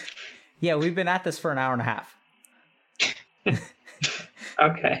 Yeah, we've been at this for an hour and a half.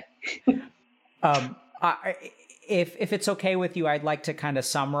 Okay. If it's okay with you, I'd like to kind of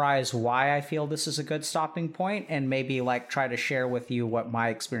summarize why I feel this is a good stopping point, and maybe like try to share with you what my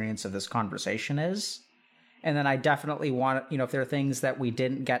experience of this conversation is. And then I definitely want, if there are things that we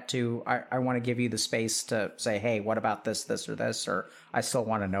didn't get to, I want to give you the space to say, hey, what about this, or this, or I still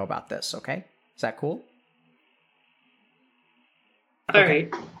want to know about this. Okay. Is that cool? All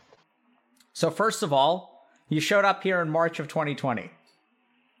right. So first of all, you showed up here in March of 2020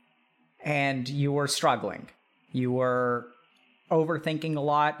 and you were struggling. You were overthinking a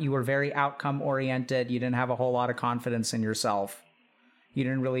lot. You were very outcome oriented. You didn't have a whole lot of confidence in yourself. You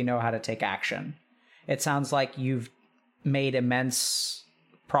didn't really know how to take action. It sounds like you've made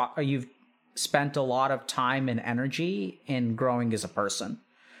you've spent a lot of time and energy in growing as a person.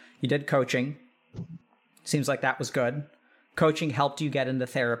 You did coaching. Seems like that was good. Coaching helped you get into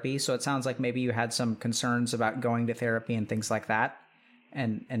therapy, so it sounds like maybe you had some concerns about going to therapy and things like that.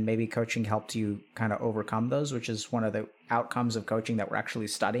 And maybe coaching helped you kind of overcome those, which is one of the outcomes of coaching that we're actually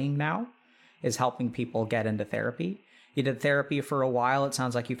studying now, is helping people get into therapy. You did therapy for a while. It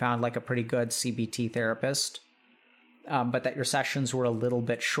sounds like you found like a pretty good CBT therapist, but that your sessions were a little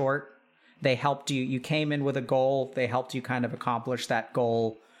bit short. They helped you. You came in with a goal. They helped you kind of accomplish that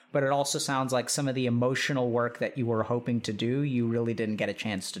goal. But it also sounds like some of the emotional work that you were hoping to do, you really didn't get a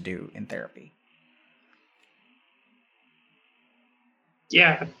chance to do in therapy.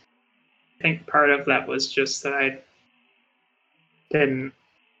 Yeah. I think part of that was just that I didn't,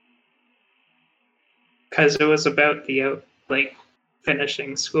 because it was about the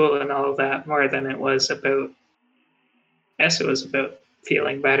finishing school and all of that more than it was about, I guess it was about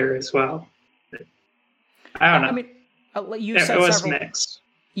feeling better as well. I don't know. I mean, it was mixed.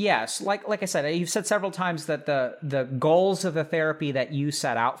 Yes, like I said, you've said several times that the goals of the therapy that you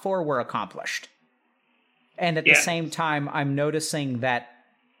set out for were accomplished. And at the same time, I'm noticing that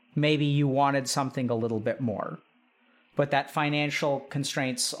maybe you wanted something a little bit more. But that financial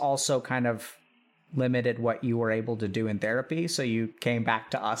constraints also kind of limited what you were able to do in therapy, so you came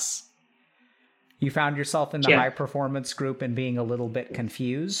back to us. You found yourself in the high performance group and being a little bit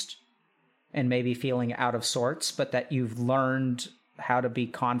confused and maybe feeling out of sorts, but that you've learned how to be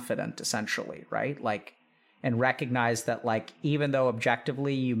confident, essentially, right? Like, and recognize that, like, even though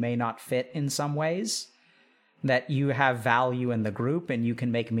objectively you may not fit in some ways, that you have value in the group and you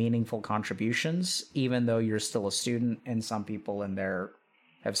can make meaningful contributions, even though you're still a student and some people in there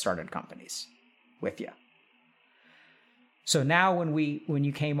have started companies with you. So now when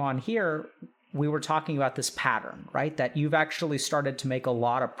you came on here, we were talking about this pattern, right? That you've actually started to make a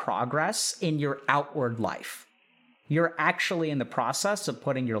lot of progress in your outward life. You're actually in the process of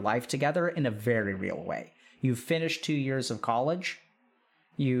putting your life together in a very real way. You've finished 2 years of college.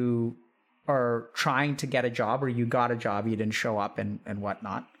 You are trying to get a job, or you got a job, you didn't show up and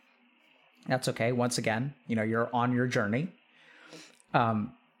whatnot. That's okay. Once again, you're on your journey.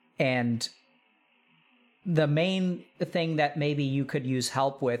 And the main thing that maybe you could use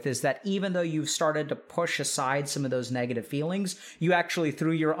help with is that even though you've started to push aside some of those negative feelings, you actually,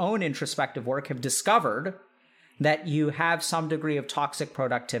 through your own introspective work, have discovered that you have some degree of toxic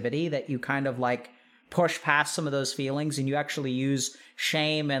productivity, that you kind of like push past some of those feelings and you actually use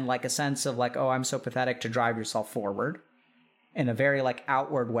shame and like a sense of like, oh, I'm so pathetic, to drive yourself forward in a very like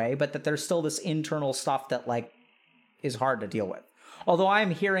outward way, but that there's still this internal stuff that like is hard to deal with. Although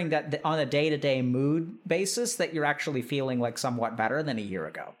I'm hearing that on a day-to-day mood basis that you're actually feeling like somewhat better than a year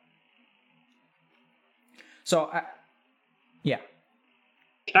ago. So, yeah.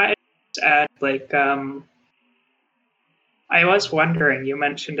 Can I just add, I was wondering, you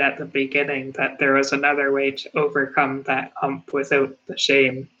mentioned at the beginning that there was another way to overcome that hump without the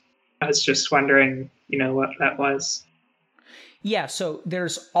shame. I was just wondering, what that was. Yeah, so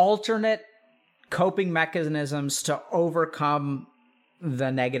there's alternate coping mechanisms to overcome the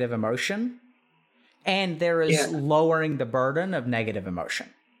negative emotion, and there is lowering the burden of negative emotion.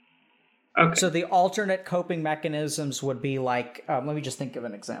 Okay. So the alternate coping mechanisms would be like, let me just think of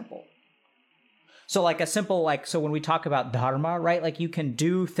an example. So like a simple, like, so when we talk about dharma, right? Like you can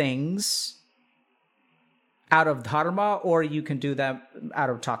do things out of dharma, or you can do them out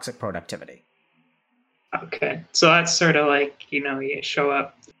of toxic productivity. Okay. So that's sort of like, you show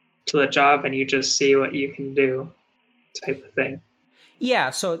up to the job and you just see what you can do type of thing.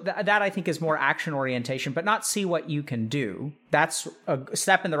 Yeah, so that I think is more action orientation, but not see what you can do. That's a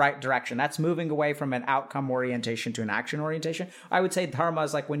step in the right direction. That's moving away from an outcome orientation to an action orientation. I would say dharma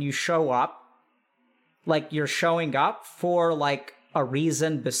is like when you show up, like you're showing up for like a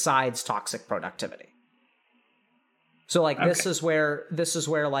reason besides toxic productivity. So like this is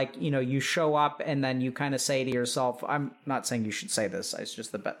where like, you show up and then you kind of say to yourself, I'm not saying you should say this, it's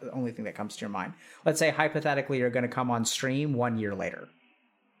just the only thing that comes to your mind. Let's say hypothetically you're going to come on stream 1 year later.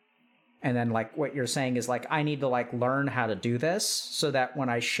 And then like what you're saying is like, I need to like learn how to do this so that when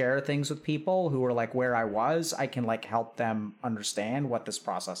I share things with people who are like where I was, I can like help them understand what this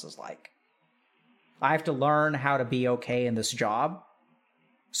process is like. I have to learn how to be okay in this job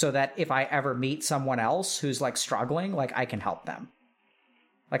so that if I ever meet someone else who's like struggling, like I can help them.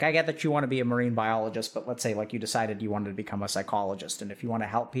 Like I get that you want to be a marine biologist, but let's say like you decided you wanted to become a psychologist. And if you want to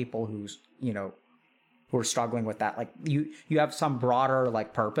help people who's, who are struggling with that, like you have some broader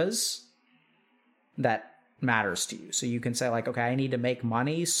like purpose that matters to you. So you can say like, okay, I need to make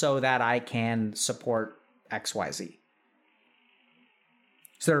money so that I can support XYZ.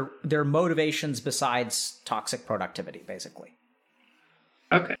 So there are motivations besides toxic productivity, basically.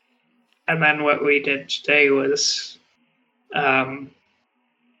 Okay. And then what we did today was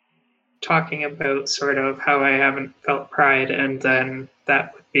talking about sort of how I haven't felt pride, and then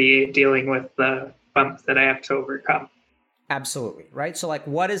that would be dealing with the bump that I have to overcome. Absolutely, right? So like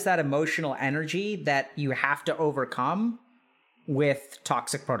what is that emotional energy that you have to overcome with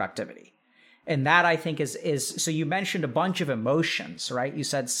toxic productivity? And that I think is so you mentioned a bunch of emotions, right? You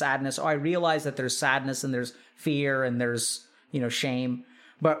said sadness. Oh, I realize that there's sadness and there's fear and there's, shame.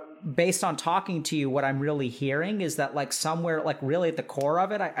 But based on talking to you, what I'm really hearing is that like somewhere, like really at the core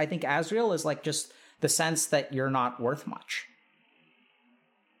of it, I think Azriel is like just the sense that you're not worth much.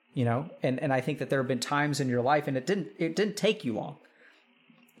 And I think that there have been times in your life, and it didn't take you long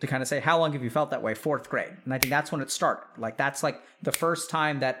to kind of say, how long have you felt that way? 4th grade. And I think that's when it started. Like that's like the first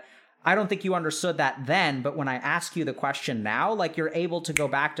time that I don't think you understood that then, but when I ask you the question now, like you're able to go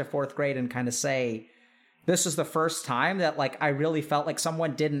back to 4th grade and kind of say, this is the first time that like I really felt like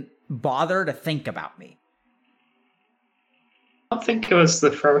someone didn't bother to think about me. I don't think it was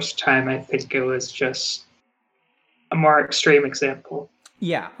the first time. I think it was just a more extreme example.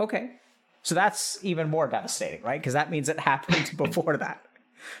 Yeah, okay. So that's even more devastating, right? Because that means it happened before that.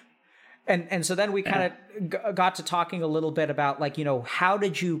 And so then we kind of got to talking a little bit about like, how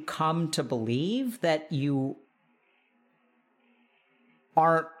did you come to believe that you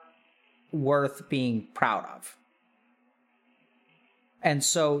aren't worth being proud of? And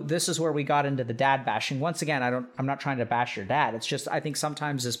so this is where we got into the dad bashing. Once again, I'm not trying to bash your dad. It's just, I think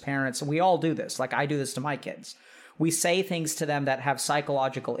sometimes as parents, and we all do this, like I do this to my kids, we say things to them that have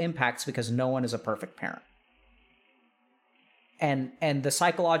psychological impacts because no one is a perfect parent. And the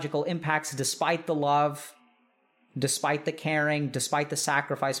psychological impacts, despite the love, despite the caring, despite the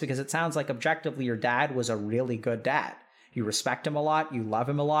sacrifice, because it sounds like objectively your dad was a really good dad. You respect him a lot. You love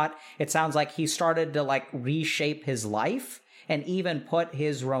him a lot. It sounds like he started to like reshape his life and even put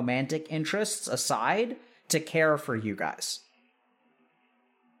his romantic interests aside to care for you guys.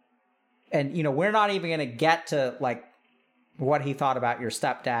 And, we're not even going to get to like what he thought about your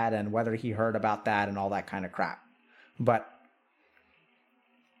stepdad and whether he heard about that and all that kind of crap. But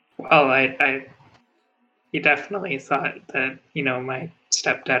well, he definitely thought that, my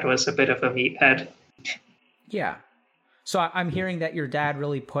stepdad was a bit of a meathead. Yeah. So I'm hearing that your dad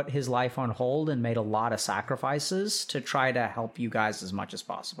really put his life on hold and made a lot of sacrifices to try to help you guys as much as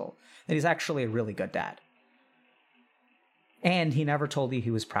possible. And he's actually a really good dad. And he never told you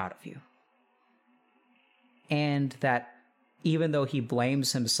he was proud of you. And that even though he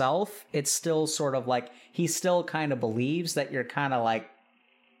blames himself, it's still sort of like, he still kind of believes that you're kind of like,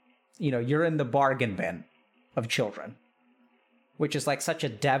 you're in the bargain bin of children, which is like such a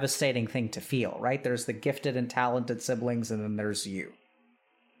devastating thing to feel, right? There's the gifted and talented siblings, and then there's you.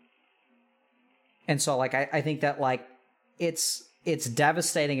 And so like, I think that like, it's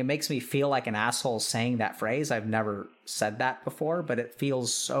devastating. It makes me feel like an asshole saying that phrase. I've never said that before, but it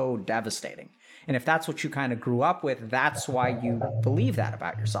feels so devastating. And if that's what you kind of grew up with, that's why you believe that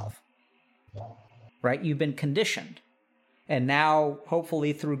about yourself, right? You've been conditioned. And now,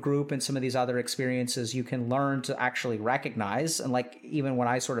 hopefully through group and some of these other experiences, you can learn to actually recognize. And like, even when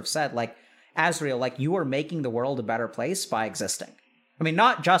I sort of said, like, Azriel, like you are making the world a better place by existing. I mean,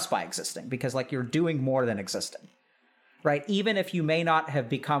 not just by existing, because like you're doing more than existing, right? Even if you may not have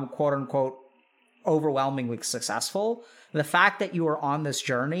become quote unquote overwhelmingly successful, the fact that you are on this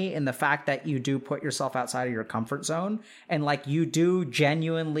journey and the fact that you do put yourself outside of your comfort zone and like you do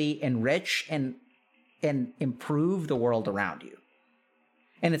genuinely enrich and improve the world around you.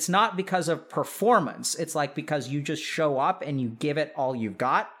 And it's not because of performance. It's like because you just show up and you give it all you've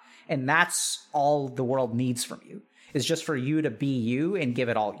got. And that's all the world needs from you, is just for you to be you and give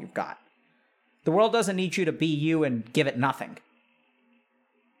it all you've got. The world doesn't need you to be you and give it nothing.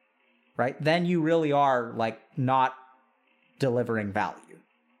 Right? Then you really are like not delivering value.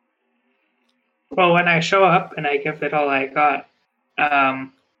 Well, when I show up and I give it all I got,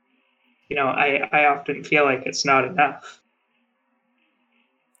 you know, I often feel like it's not enough.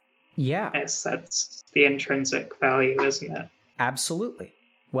 Yeah. Yes, that's the intrinsic value, isn't it? Absolutely.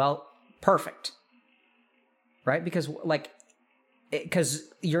 Well, perfect. Right? Because like, because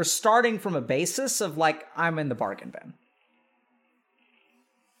you're starting from a basis of like, I'm in the bargain bin.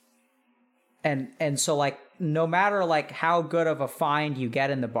 And so like, no matter like how good of a find you get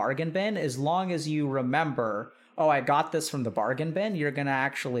in the bargain bin, as long as you remember, oh, I got this from the bargain bin, you're going to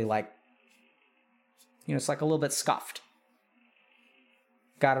actually like, you know, it's like a little bit scuffed.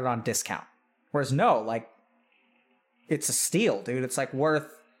 Got it on discount. Whereas no, like, it's a steal, dude. It's like worth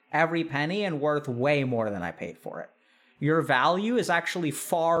every penny and worth way more than I paid for it. Your value is actually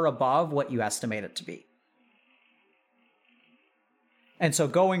far above what you estimate it to be. And so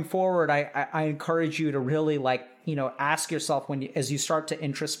going forward, I encourage you to really like, you know, ask yourself when you, as you start to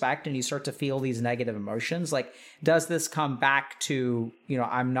introspect and you start to feel these negative emotions, like, does this come back to, you know,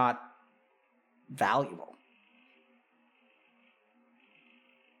 I'm not valuable?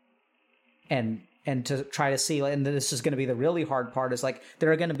 And to try to see, and this is going to be the really hard part, is like,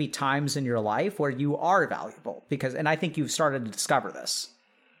 there are going to be times in your life where you are valuable because, and I think you've started to discover this,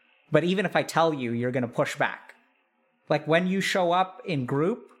 but even if I tell you, you're going to push back. Like when you show up in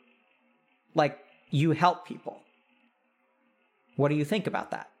group, like you help people. What do you think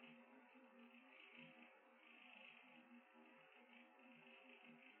about that?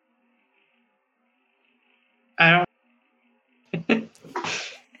 I don't.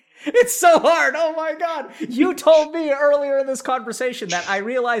 It's so hard. Oh my God. You told me earlier in this conversation that I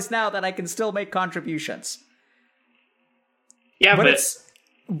realize now that I can still make contributions. Yeah,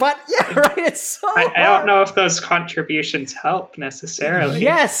 but yeah, right. It's so hard. I don't know if those contributions help necessarily.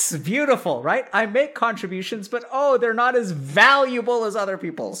 Yes, beautiful, right? I make contributions, but oh, they're not as valuable as other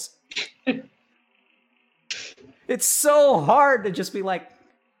people's. It's so hard to just be like,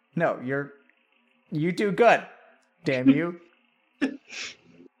 no, you do good. Damn you.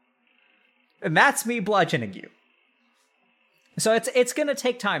 And that's me bludgeoning you. So it's going to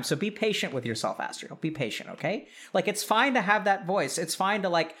take time. So be patient with yourself, Astriel. Be patient, okay? Like, it's fine to have that voice. It's fine to,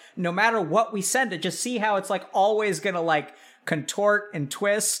 like, no matter what we send it, just see how it's, like, always going to, like, contort and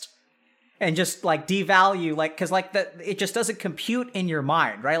twist and just, like, devalue, like, because, like, it just doesn't compute in your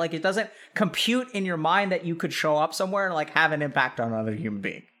mind, right? Like, it doesn't compute in your mind that you could show up somewhere and, like, have an impact on another human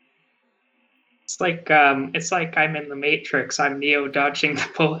being. It's like I'm in the Matrix. I'm Neo dodging the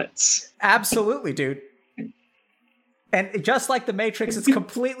bullets. Absolutely, dude. And just like the Matrix, it's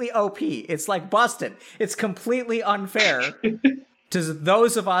completely OP. It's like busted. It's completely unfair to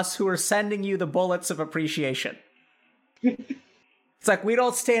those of us who are sending you the bullets of appreciation. It's like we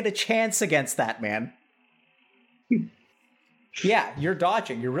don't stand a chance against that, man. Yeah, you're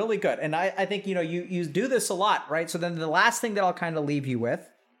dodging. You're really good. And I think, you know, you do this a lot, right? So then the last thing that I'll kind of leave you with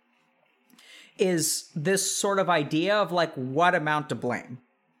is this sort of idea of like what amount to blame.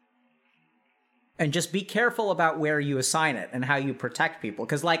 And just be careful about where you assign it and how you protect people.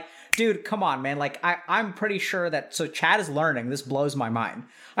 Because, like, dude, come on, man. Like, I'm pretty sure that... So Chad is learning. This blows my mind.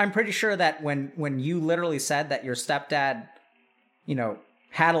 I'm pretty sure that when you literally said that your stepdad, you know,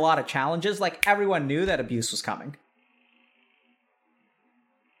 had a lot of challenges, like, everyone knew that abuse was coming.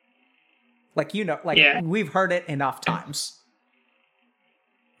 Like, you know, like, yeah. We've heard it enough times.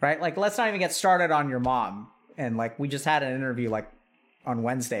 Right? Like, let's not even get started on your mom. And, like, we just had an interview, like, on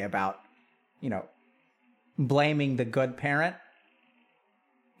Wednesday about... you know, blaming the good parent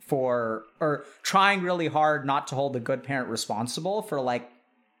for, or trying really hard not to hold the good parent responsible for, like,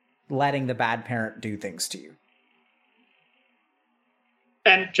 letting the bad parent do things to you.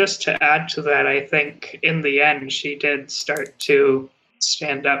 And just to add to that, I think in the end, she did start to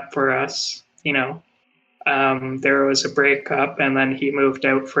stand up for us. You know, there was a breakup and then he moved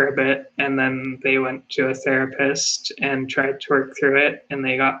out for a bit and then they went to a therapist and tried to work through it and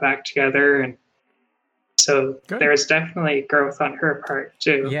they got back together. And so Good. There's definitely growth on her part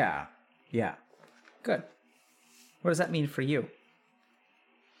too. Yeah. Yeah. Good. What does that mean for you?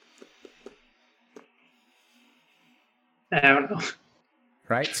 I don't know.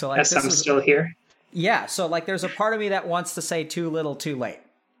 Right? So like Guess I'm still here. Yeah, so like there's a part of me that wants to say too little, too late.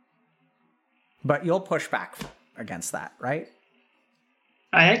 But you'll push back against that, right?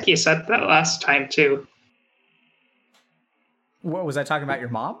 I think you said that last time too. What was I talking about? Your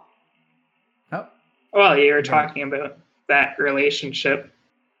mom? Oh. Well, you were talking about that relationship.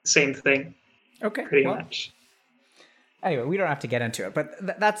 Same thing. Okay. Pretty much. Anyway, we don't have to get into it,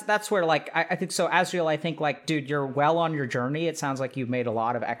 but that's where like I think so. Azriel, I think like, dude, you're well on your journey. It sounds like you've made a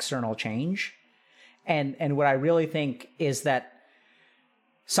lot of external change, and what I really think is that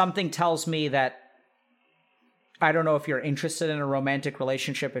something tells me that I don't know if you're interested in a romantic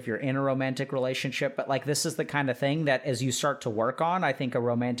relationship, if you're in a romantic relationship, but like this is the kind of thing that as you start to work on, I think a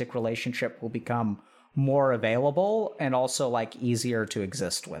romantic relationship will become more available and also like easier to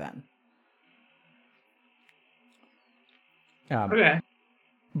exist within. Okay.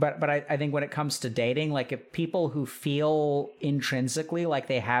 But I think when it comes to dating, like if people who feel intrinsically like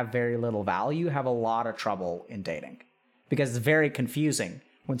they have very little value have a lot of trouble in dating, because it's very confusing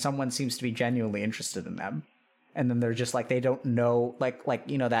when someone seems to be genuinely interested in them, and then they're just like they don't know, like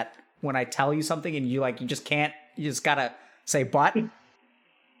you know that when I tell you something and you just can't, you just gotta say but.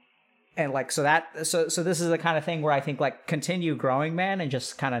 And like so this is the kind of thing where I think like continue growing, man, and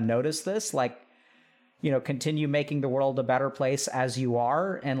just kind of notice this, like, you know, continue making the world a better place as you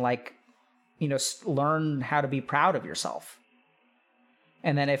are, and like, you know, learn how to be proud of yourself.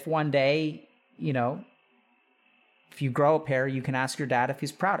 And then if one day, you know, if you grow a pair, you can ask your dad if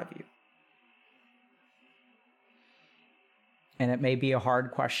he's proud of you. And it may be a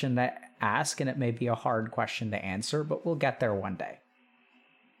hard question to ask, and it may be a hard question to answer, but we'll get there one day.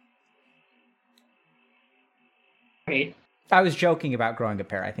 Right. I was joking about growing a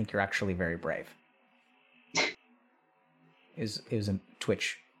pair. I think you're actually very brave. It was a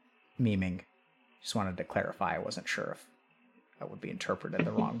Twitch memeing. Just wanted to clarify. I wasn't sure if that would be interpreted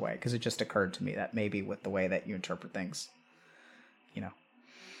the wrong way, because it just occurred to me that maybe with the way that you interpret things, you know.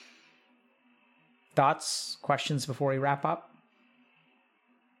 Thoughts, questions before we wrap up?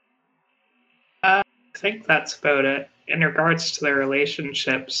 I think that's about it. In regards to the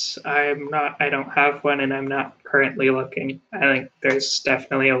relationships, I don't have one, and I'm not currently looking. I think there's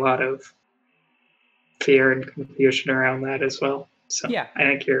definitely a lot of fear and confusion around that as well. So yeah, I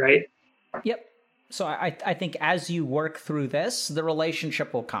think you're right. Yep. So I think as you work through this, the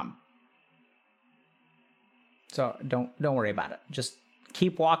relationship will come. So don't worry about it. Just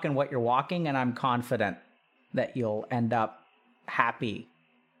keep walking what you're walking, and I'm confident that you'll end up happy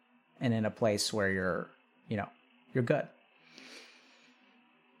and in a place where you're good.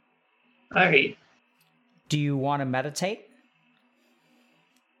 All right. Do you want to meditate?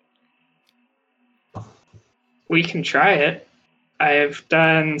 We can try it. I've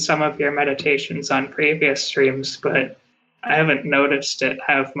done some of your meditations on previous streams, but I haven't noticed it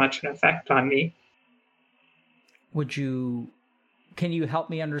have much an effect on me. Can you help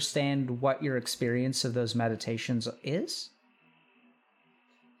me understand what your experience of those meditations is?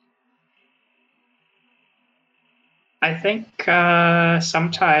 I think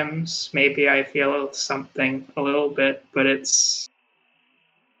sometimes maybe I feel something a little bit, but it's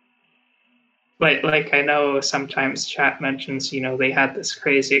like I know sometimes chat mentions, they had this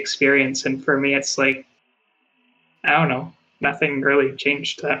crazy experience, and for me it's like, I don't know, nothing really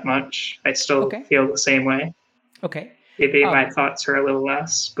changed that much. I still feel the same way. Okay. Maybe my thoughts are a little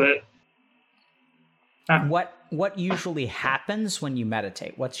less, but what usually happens when you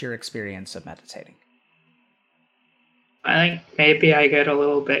meditate? What's your experience of meditating? I think maybe I get a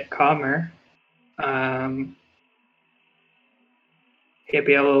little bit calmer.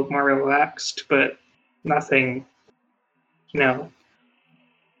 Maybe a little more relaxed, but nothing, nothing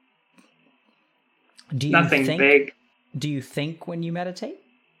big. Do you think when you meditate?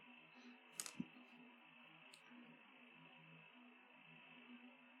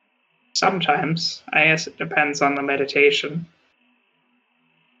 Sometimes. I guess it depends on the meditation.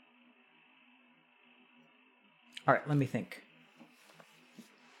 All right, let me think.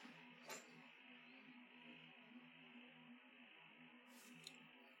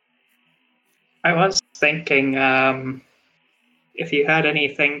 I was thinking if you had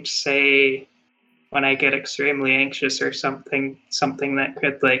anything to say when I get extremely anxious or something that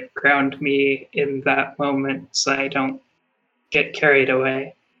could like ground me in that moment so I don't get carried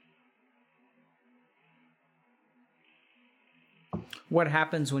away. What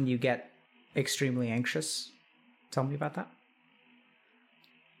happens when you get extremely anxious? Tell me about that.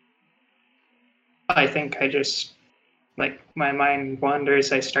 I think I just, my mind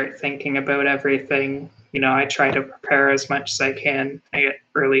wanders. I start thinking about everything. I try to prepare as much as I can. I get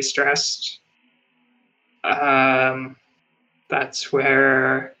really stressed. that's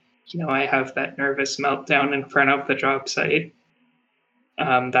where, I have that nervous meltdown in front of the job site.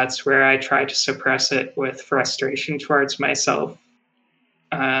 That's where I try to suppress it with frustration towards myself.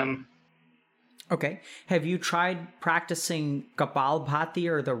 Okay. Have you tried practicing Kapalbhati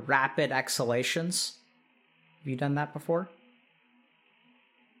or the rapid exhalations? Have you done that before?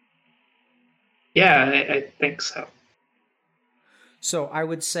 Yeah, I think so. So I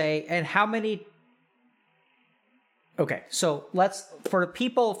would say, and how many... Okay, so for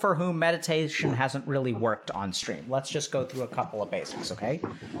people for whom meditation hasn't really worked on stream, let's just go through a couple of basics, okay?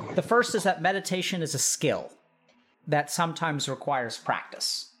 The first is that meditation is a skill that sometimes requires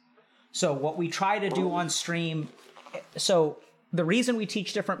practice. So what we try to do on stream, so the reason we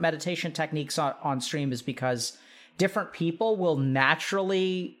teach different meditation techniques on stream is because different people will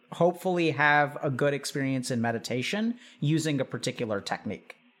naturally, hopefully, have a good experience in meditation using a particular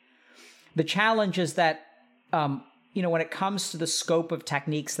technique. The challenge is that, when it comes to the scope of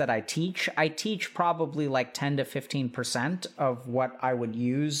techniques that I teach probably like 10 to 15% of what I would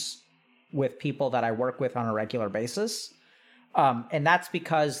use with people that I work with on a regular basis. And that's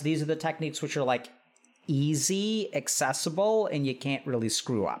because these are the techniques which are like easy, accessible, and you can't really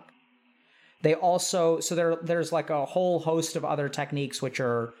screw up. They also, so there's like a whole host of other techniques which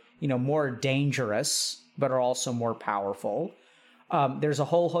are, more dangerous, but are also more powerful. There's a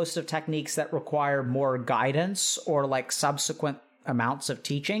whole host of techniques that require more guidance or like subsequent amounts of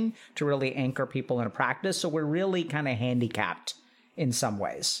teaching to really anchor people in a practice. So we're really kind of handicapped in some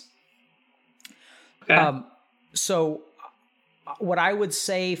ways. Okay. So what I would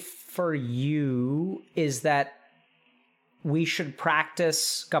say for you is that we should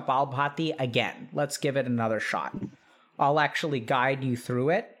practice Kapalbhati again. Let's give it another shot. I'll actually guide you through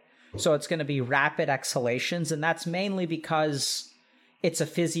it. So it's going to be rapid exhalations, and that's mainly because it's a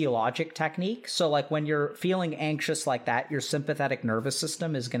physiologic technique. So like when you're feeling anxious like that, your sympathetic nervous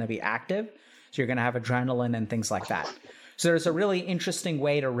system is going to be active. So you're going to have adrenaline and things like that. So there's a really interesting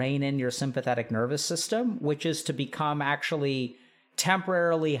way to rein in your sympathetic nervous system, which is to become actually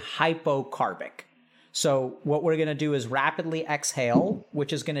temporarily hypocarbic. So what we're going to do is rapidly exhale,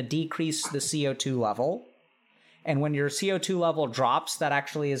 which is going to decrease the CO2 level. And when your CO2 level drops, that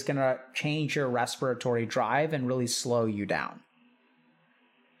actually is going to change your respiratory drive and really slow you down.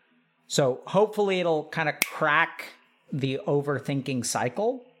 So hopefully it'll kind of crack the overthinking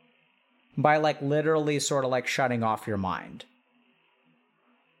cycle by like literally sort of like shutting off your mind.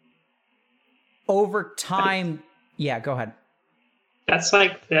 Over time, yeah, go ahead. That's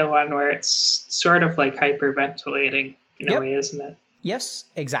like the one where it's sort of like hyperventilating in a way, isn't it? Yes,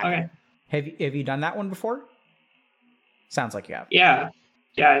 exactly. Okay. Have you done that one before? Sounds like you have. Yeah,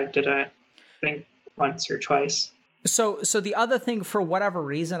 I did it, I think once or twice. So the other thing, for whatever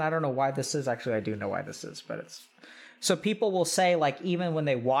reason, I don't know why this is. Actually, I do know why this is, but it's... So people will say, like, even when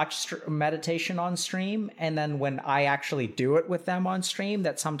they watch meditation on stream, and then when I actually do it with them on stream,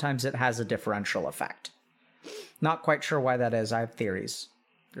 that sometimes it has a differential effect. Not quite sure why that is. I have theories.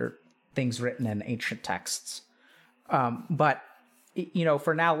 There are things written in ancient texts. But,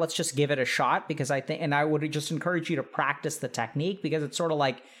 for now, let's just give it a shot, because I think, and I would just encourage you to practice the technique, because it's sort of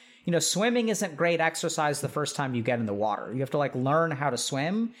like, swimming isn't great exercise the first time you get in the water. You have to like learn how to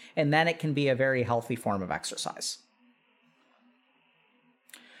swim, and then it can be a very healthy form of exercise.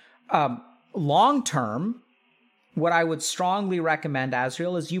 Long term, what I would strongly recommend,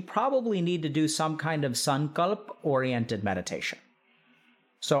 Azriel, is you probably need to do some kind of sankalp-oriented meditation.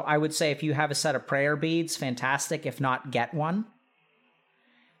 So I would say if you have a set of prayer beads, fantastic. If not, get one.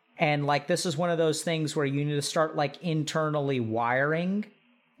 And like this is one of those things where you need to start like internally wiring.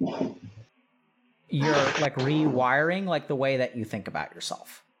 You're like rewiring like the way that you think about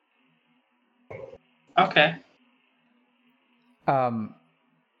yourself. Okay.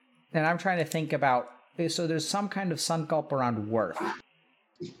 And I'm trying to think about, so there's some kind of sankalp around worth,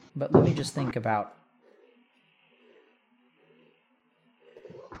 but let me just think about.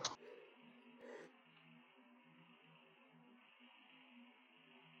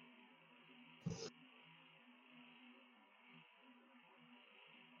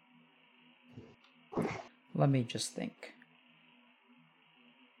 Let me just think.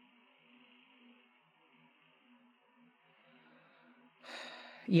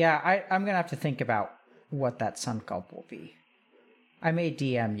 Yeah, I'm going to have to think about what that sankalp will be. I may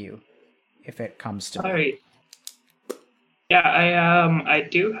DM you if it comes to me. All right. Yeah, I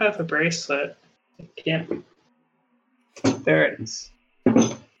do have a bracelet. I can't... There it is.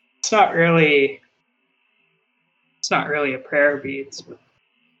 It's not really a prayer beads, but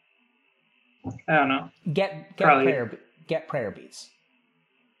I don't know. Get prayer beads.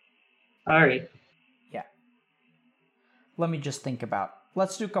 All right. Yeah. let me just think about.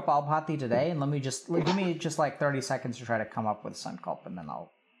 Let's do Kapalbhati today, and give me just like 30 seconds to try to come up with Sankalp, and then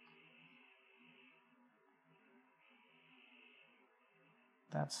I'll.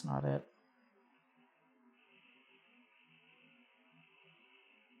 That's not it.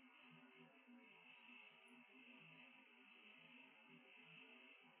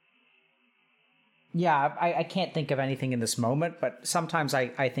 Yeah, I can't think of anything in this moment, but sometimes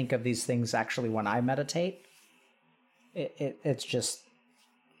I think of these things actually when I meditate. It's just.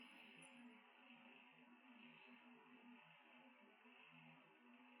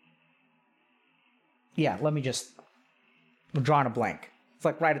 Yeah, let me just. I'm drawing a blank. It's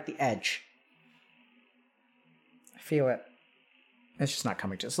like right at the edge. I feel it. It's just not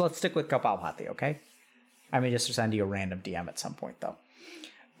coming to us. So let's stick with Kapalbhati, okay? I may just send you a random DM at some point, though.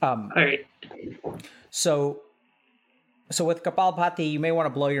 All right. So with Kapalbhati, you may want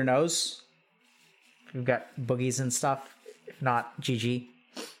to blow your nose. We've got boogies and stuff. If not, GG.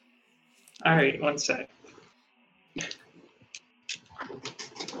 All right, one sec.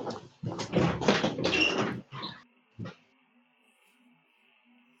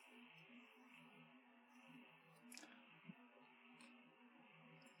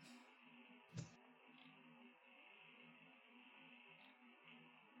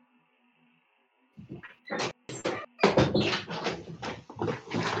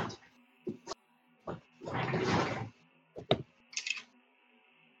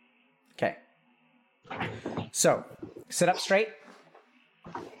 Okay. So, sit up straight.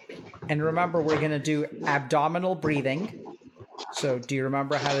 And remember, we're going to do abdominal breathing. So, do you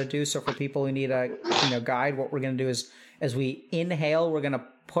remember how to do? So, for people who need a guide, what we're going to do is, as we inhale, we're going to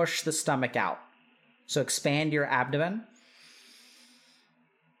push the stomach out. So, expand your abdomen.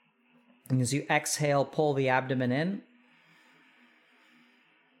 And as you exhale, pull the abdomen in.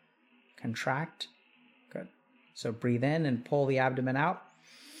 Contract. Good. So, breathe in and pull the abdomen out.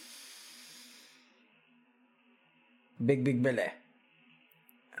 Big belly.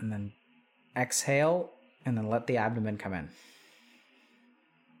 And then exhale, and then let the abdomen come in.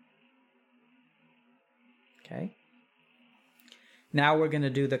 Okay. Now we're going to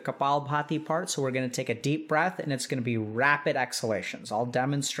do the Kapalbhati part. So we're going to take a deep breath, and it's going to be rapid exhalations. I'll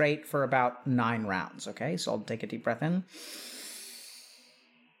demonstrate for about 9 rounds. Okay. So I'll take a deep breath in.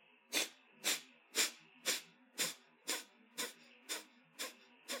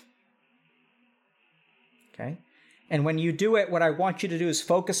 Okay. And when you do it, what I want you to do is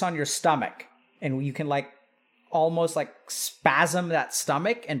focus on your stomach. And you can almost spasm that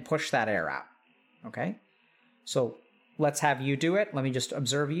stomach and push that air out. Okay? So let's have you do it. Let me just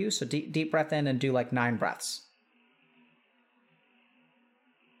observe you. So deep breath in and do 9 breaths.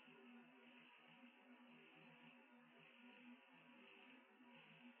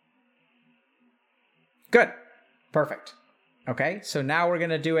 Good. Perfect. Okay? So now we're going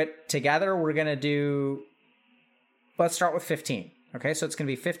to do it together. We're going to do... Let's start with 15. Okay, so it's going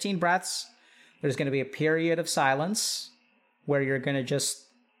to be 15 breaths. There's going to be a period of silence where you're going to just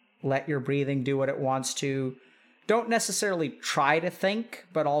let your breathing do what it wants to. Don't necessarily try to think,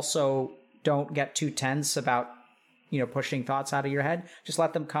 but also don't get too tense about, pushing thoughts out of your head. Just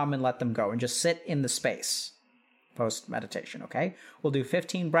let them come and let them go, and just sit in the space post meditation, okay? We'll do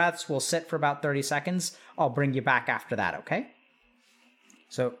 15 breaths. We'll sit for about 30 seconds. I'll bring you back after that, okay?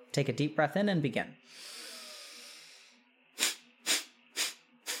 So take a deep breath in and begin.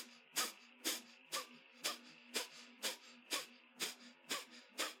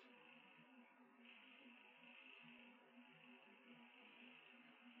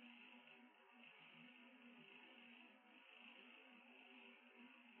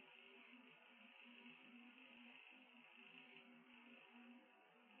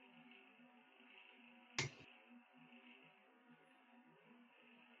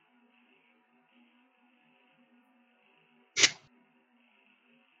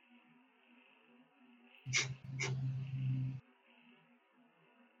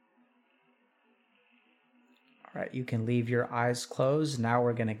 All right, you can leave your eyes closed. Now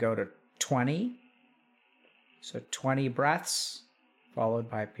we're going to go to 20. So 20 breaths, followed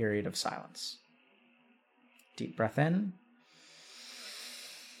by a period of silence. Deep breath in.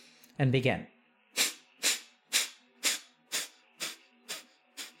 And begin.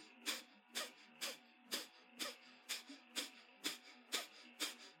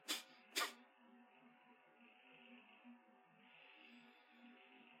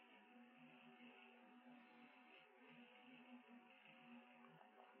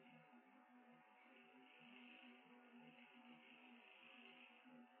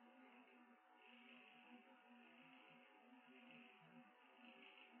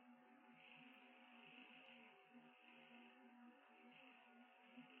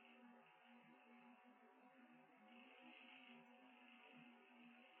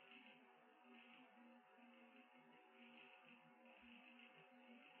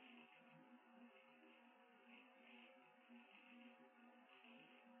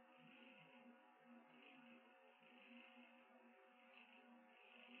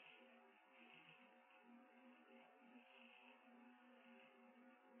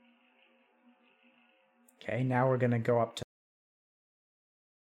 Okay, now we're going to go up to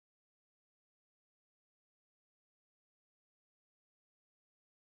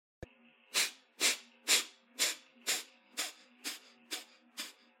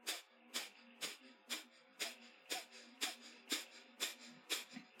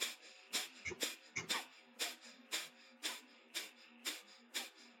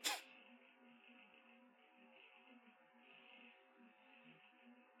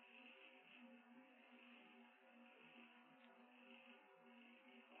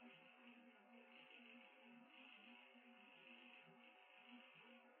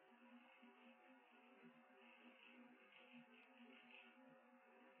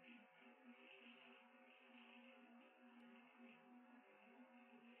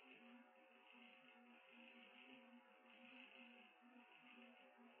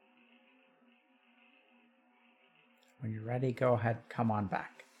when you're ready, go ahead, come on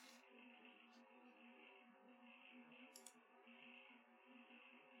back.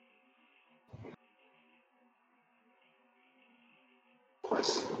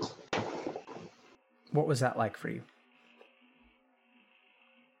 What was that like for you?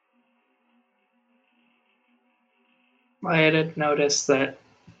 I did notice that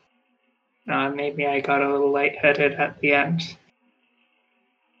maybe I got a little lightheaded at the end,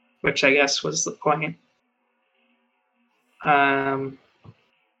 which I guess was the point. I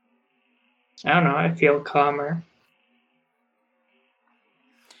don't know. I feel calmer.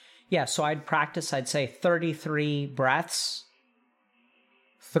 Yeah, so I'd practice, I'd say 33 breaths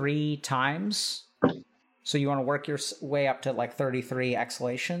 3 times. So you want to work your way up to like 33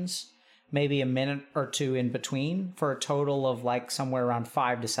 exhalations, maybe a minute or two in between, for a total of like somewhere around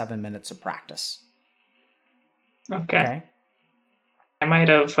 5 to 7 minutes of practice. Okay. I might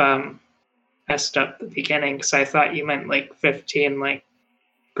have messed up the beginning because I thought you meant like 15, like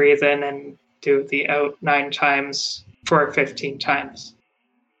breathe in and do the out 9 times for 15 times.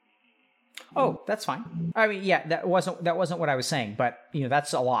 Oh, that's fine. I mean, yeah, that wasn't what I was saying, but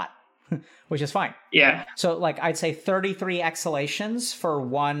that's a lot, which is fine. Yeah. So like I'd say 33 exhalations for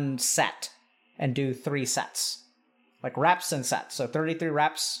 1 set and do 3 sets. Like reps and sets. So 33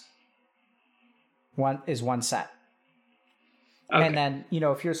 reps, 1 set. Okay. And then,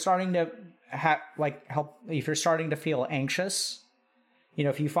 if you're starting to if you're starting to feel anxious,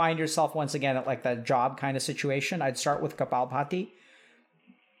 if you find yourself once again at like that job kind of situation, I'd start with Kapalbhati.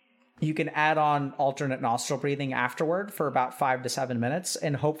 You can add on alternate nostril breathing afterward for about 5 to 7 minutes,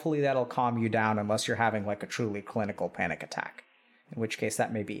 and hopefully that'll calm you down unless you're having like a truly clinical panic attack, in which case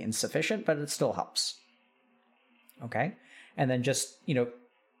that may be insufficient, but it still helps. Okay? And then just,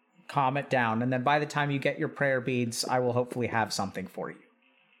 calm it down. And then by the time you get your prayer beads, I will hopefully have something for you.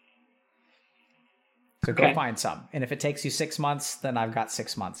 So go find some. And if it takes you 6 months, then I've got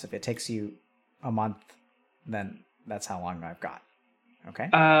 6 months. If it takes you a month, then that's how long I've got. Okay.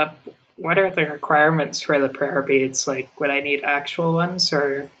 What are the requirements for the prayer beads? Like, would I need actual ones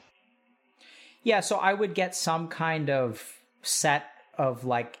or? Yeah, so I would get some kind of set of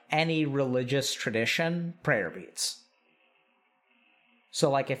like any religious tradition prayer beads. So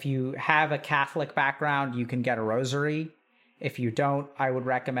like if you have a Catholic background, you can get a rosary. If you don't, I would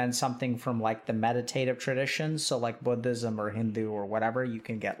recommend something from like the meditative traditions. So like Buddhism or Hindu or whatever, you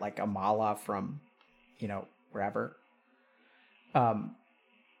can get like a mala from, wherever.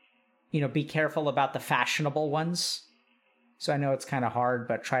 Be careful about the fashionable ones. So I know it's kind of hard,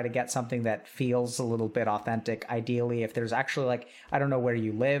 but try to get something that feels a little bit authentic. Ideally, if there's actually like, I don't know where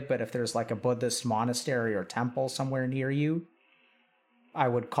you live, but if there's like a Buddhist monastery or temple somewhere near you, I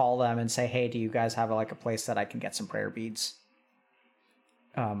would call them and say, hey, do you guys have like a place that I can get some prayer beads?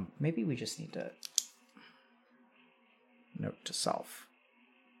 Maybe we just need to note to self.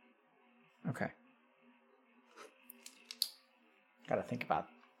 Okay. Got to think about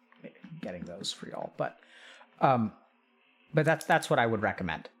getting those for y'all, but that's what I would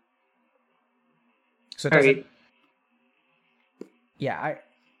recommend. So it doesn't, yeah.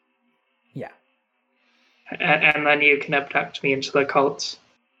 And then you can abduct me into the cult.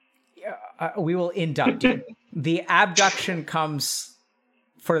 We will induct you. The abduction comes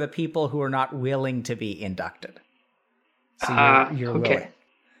for the people who are not willing to be inducted. So you're okay. willing.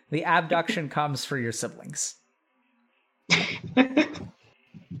 The abduction comes for your siblings.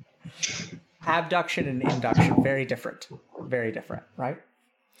 Abduction and induction, very different, right?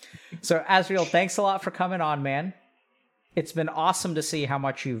 So Asriel, thanks a lot for coming on, man. It's been awesome to see how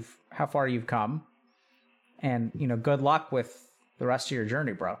far you've come, and good luck with the rest of your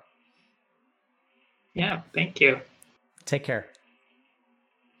journey, bro. Yeah, thank you. Take care.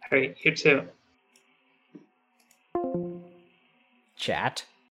 All right, you too. Chat.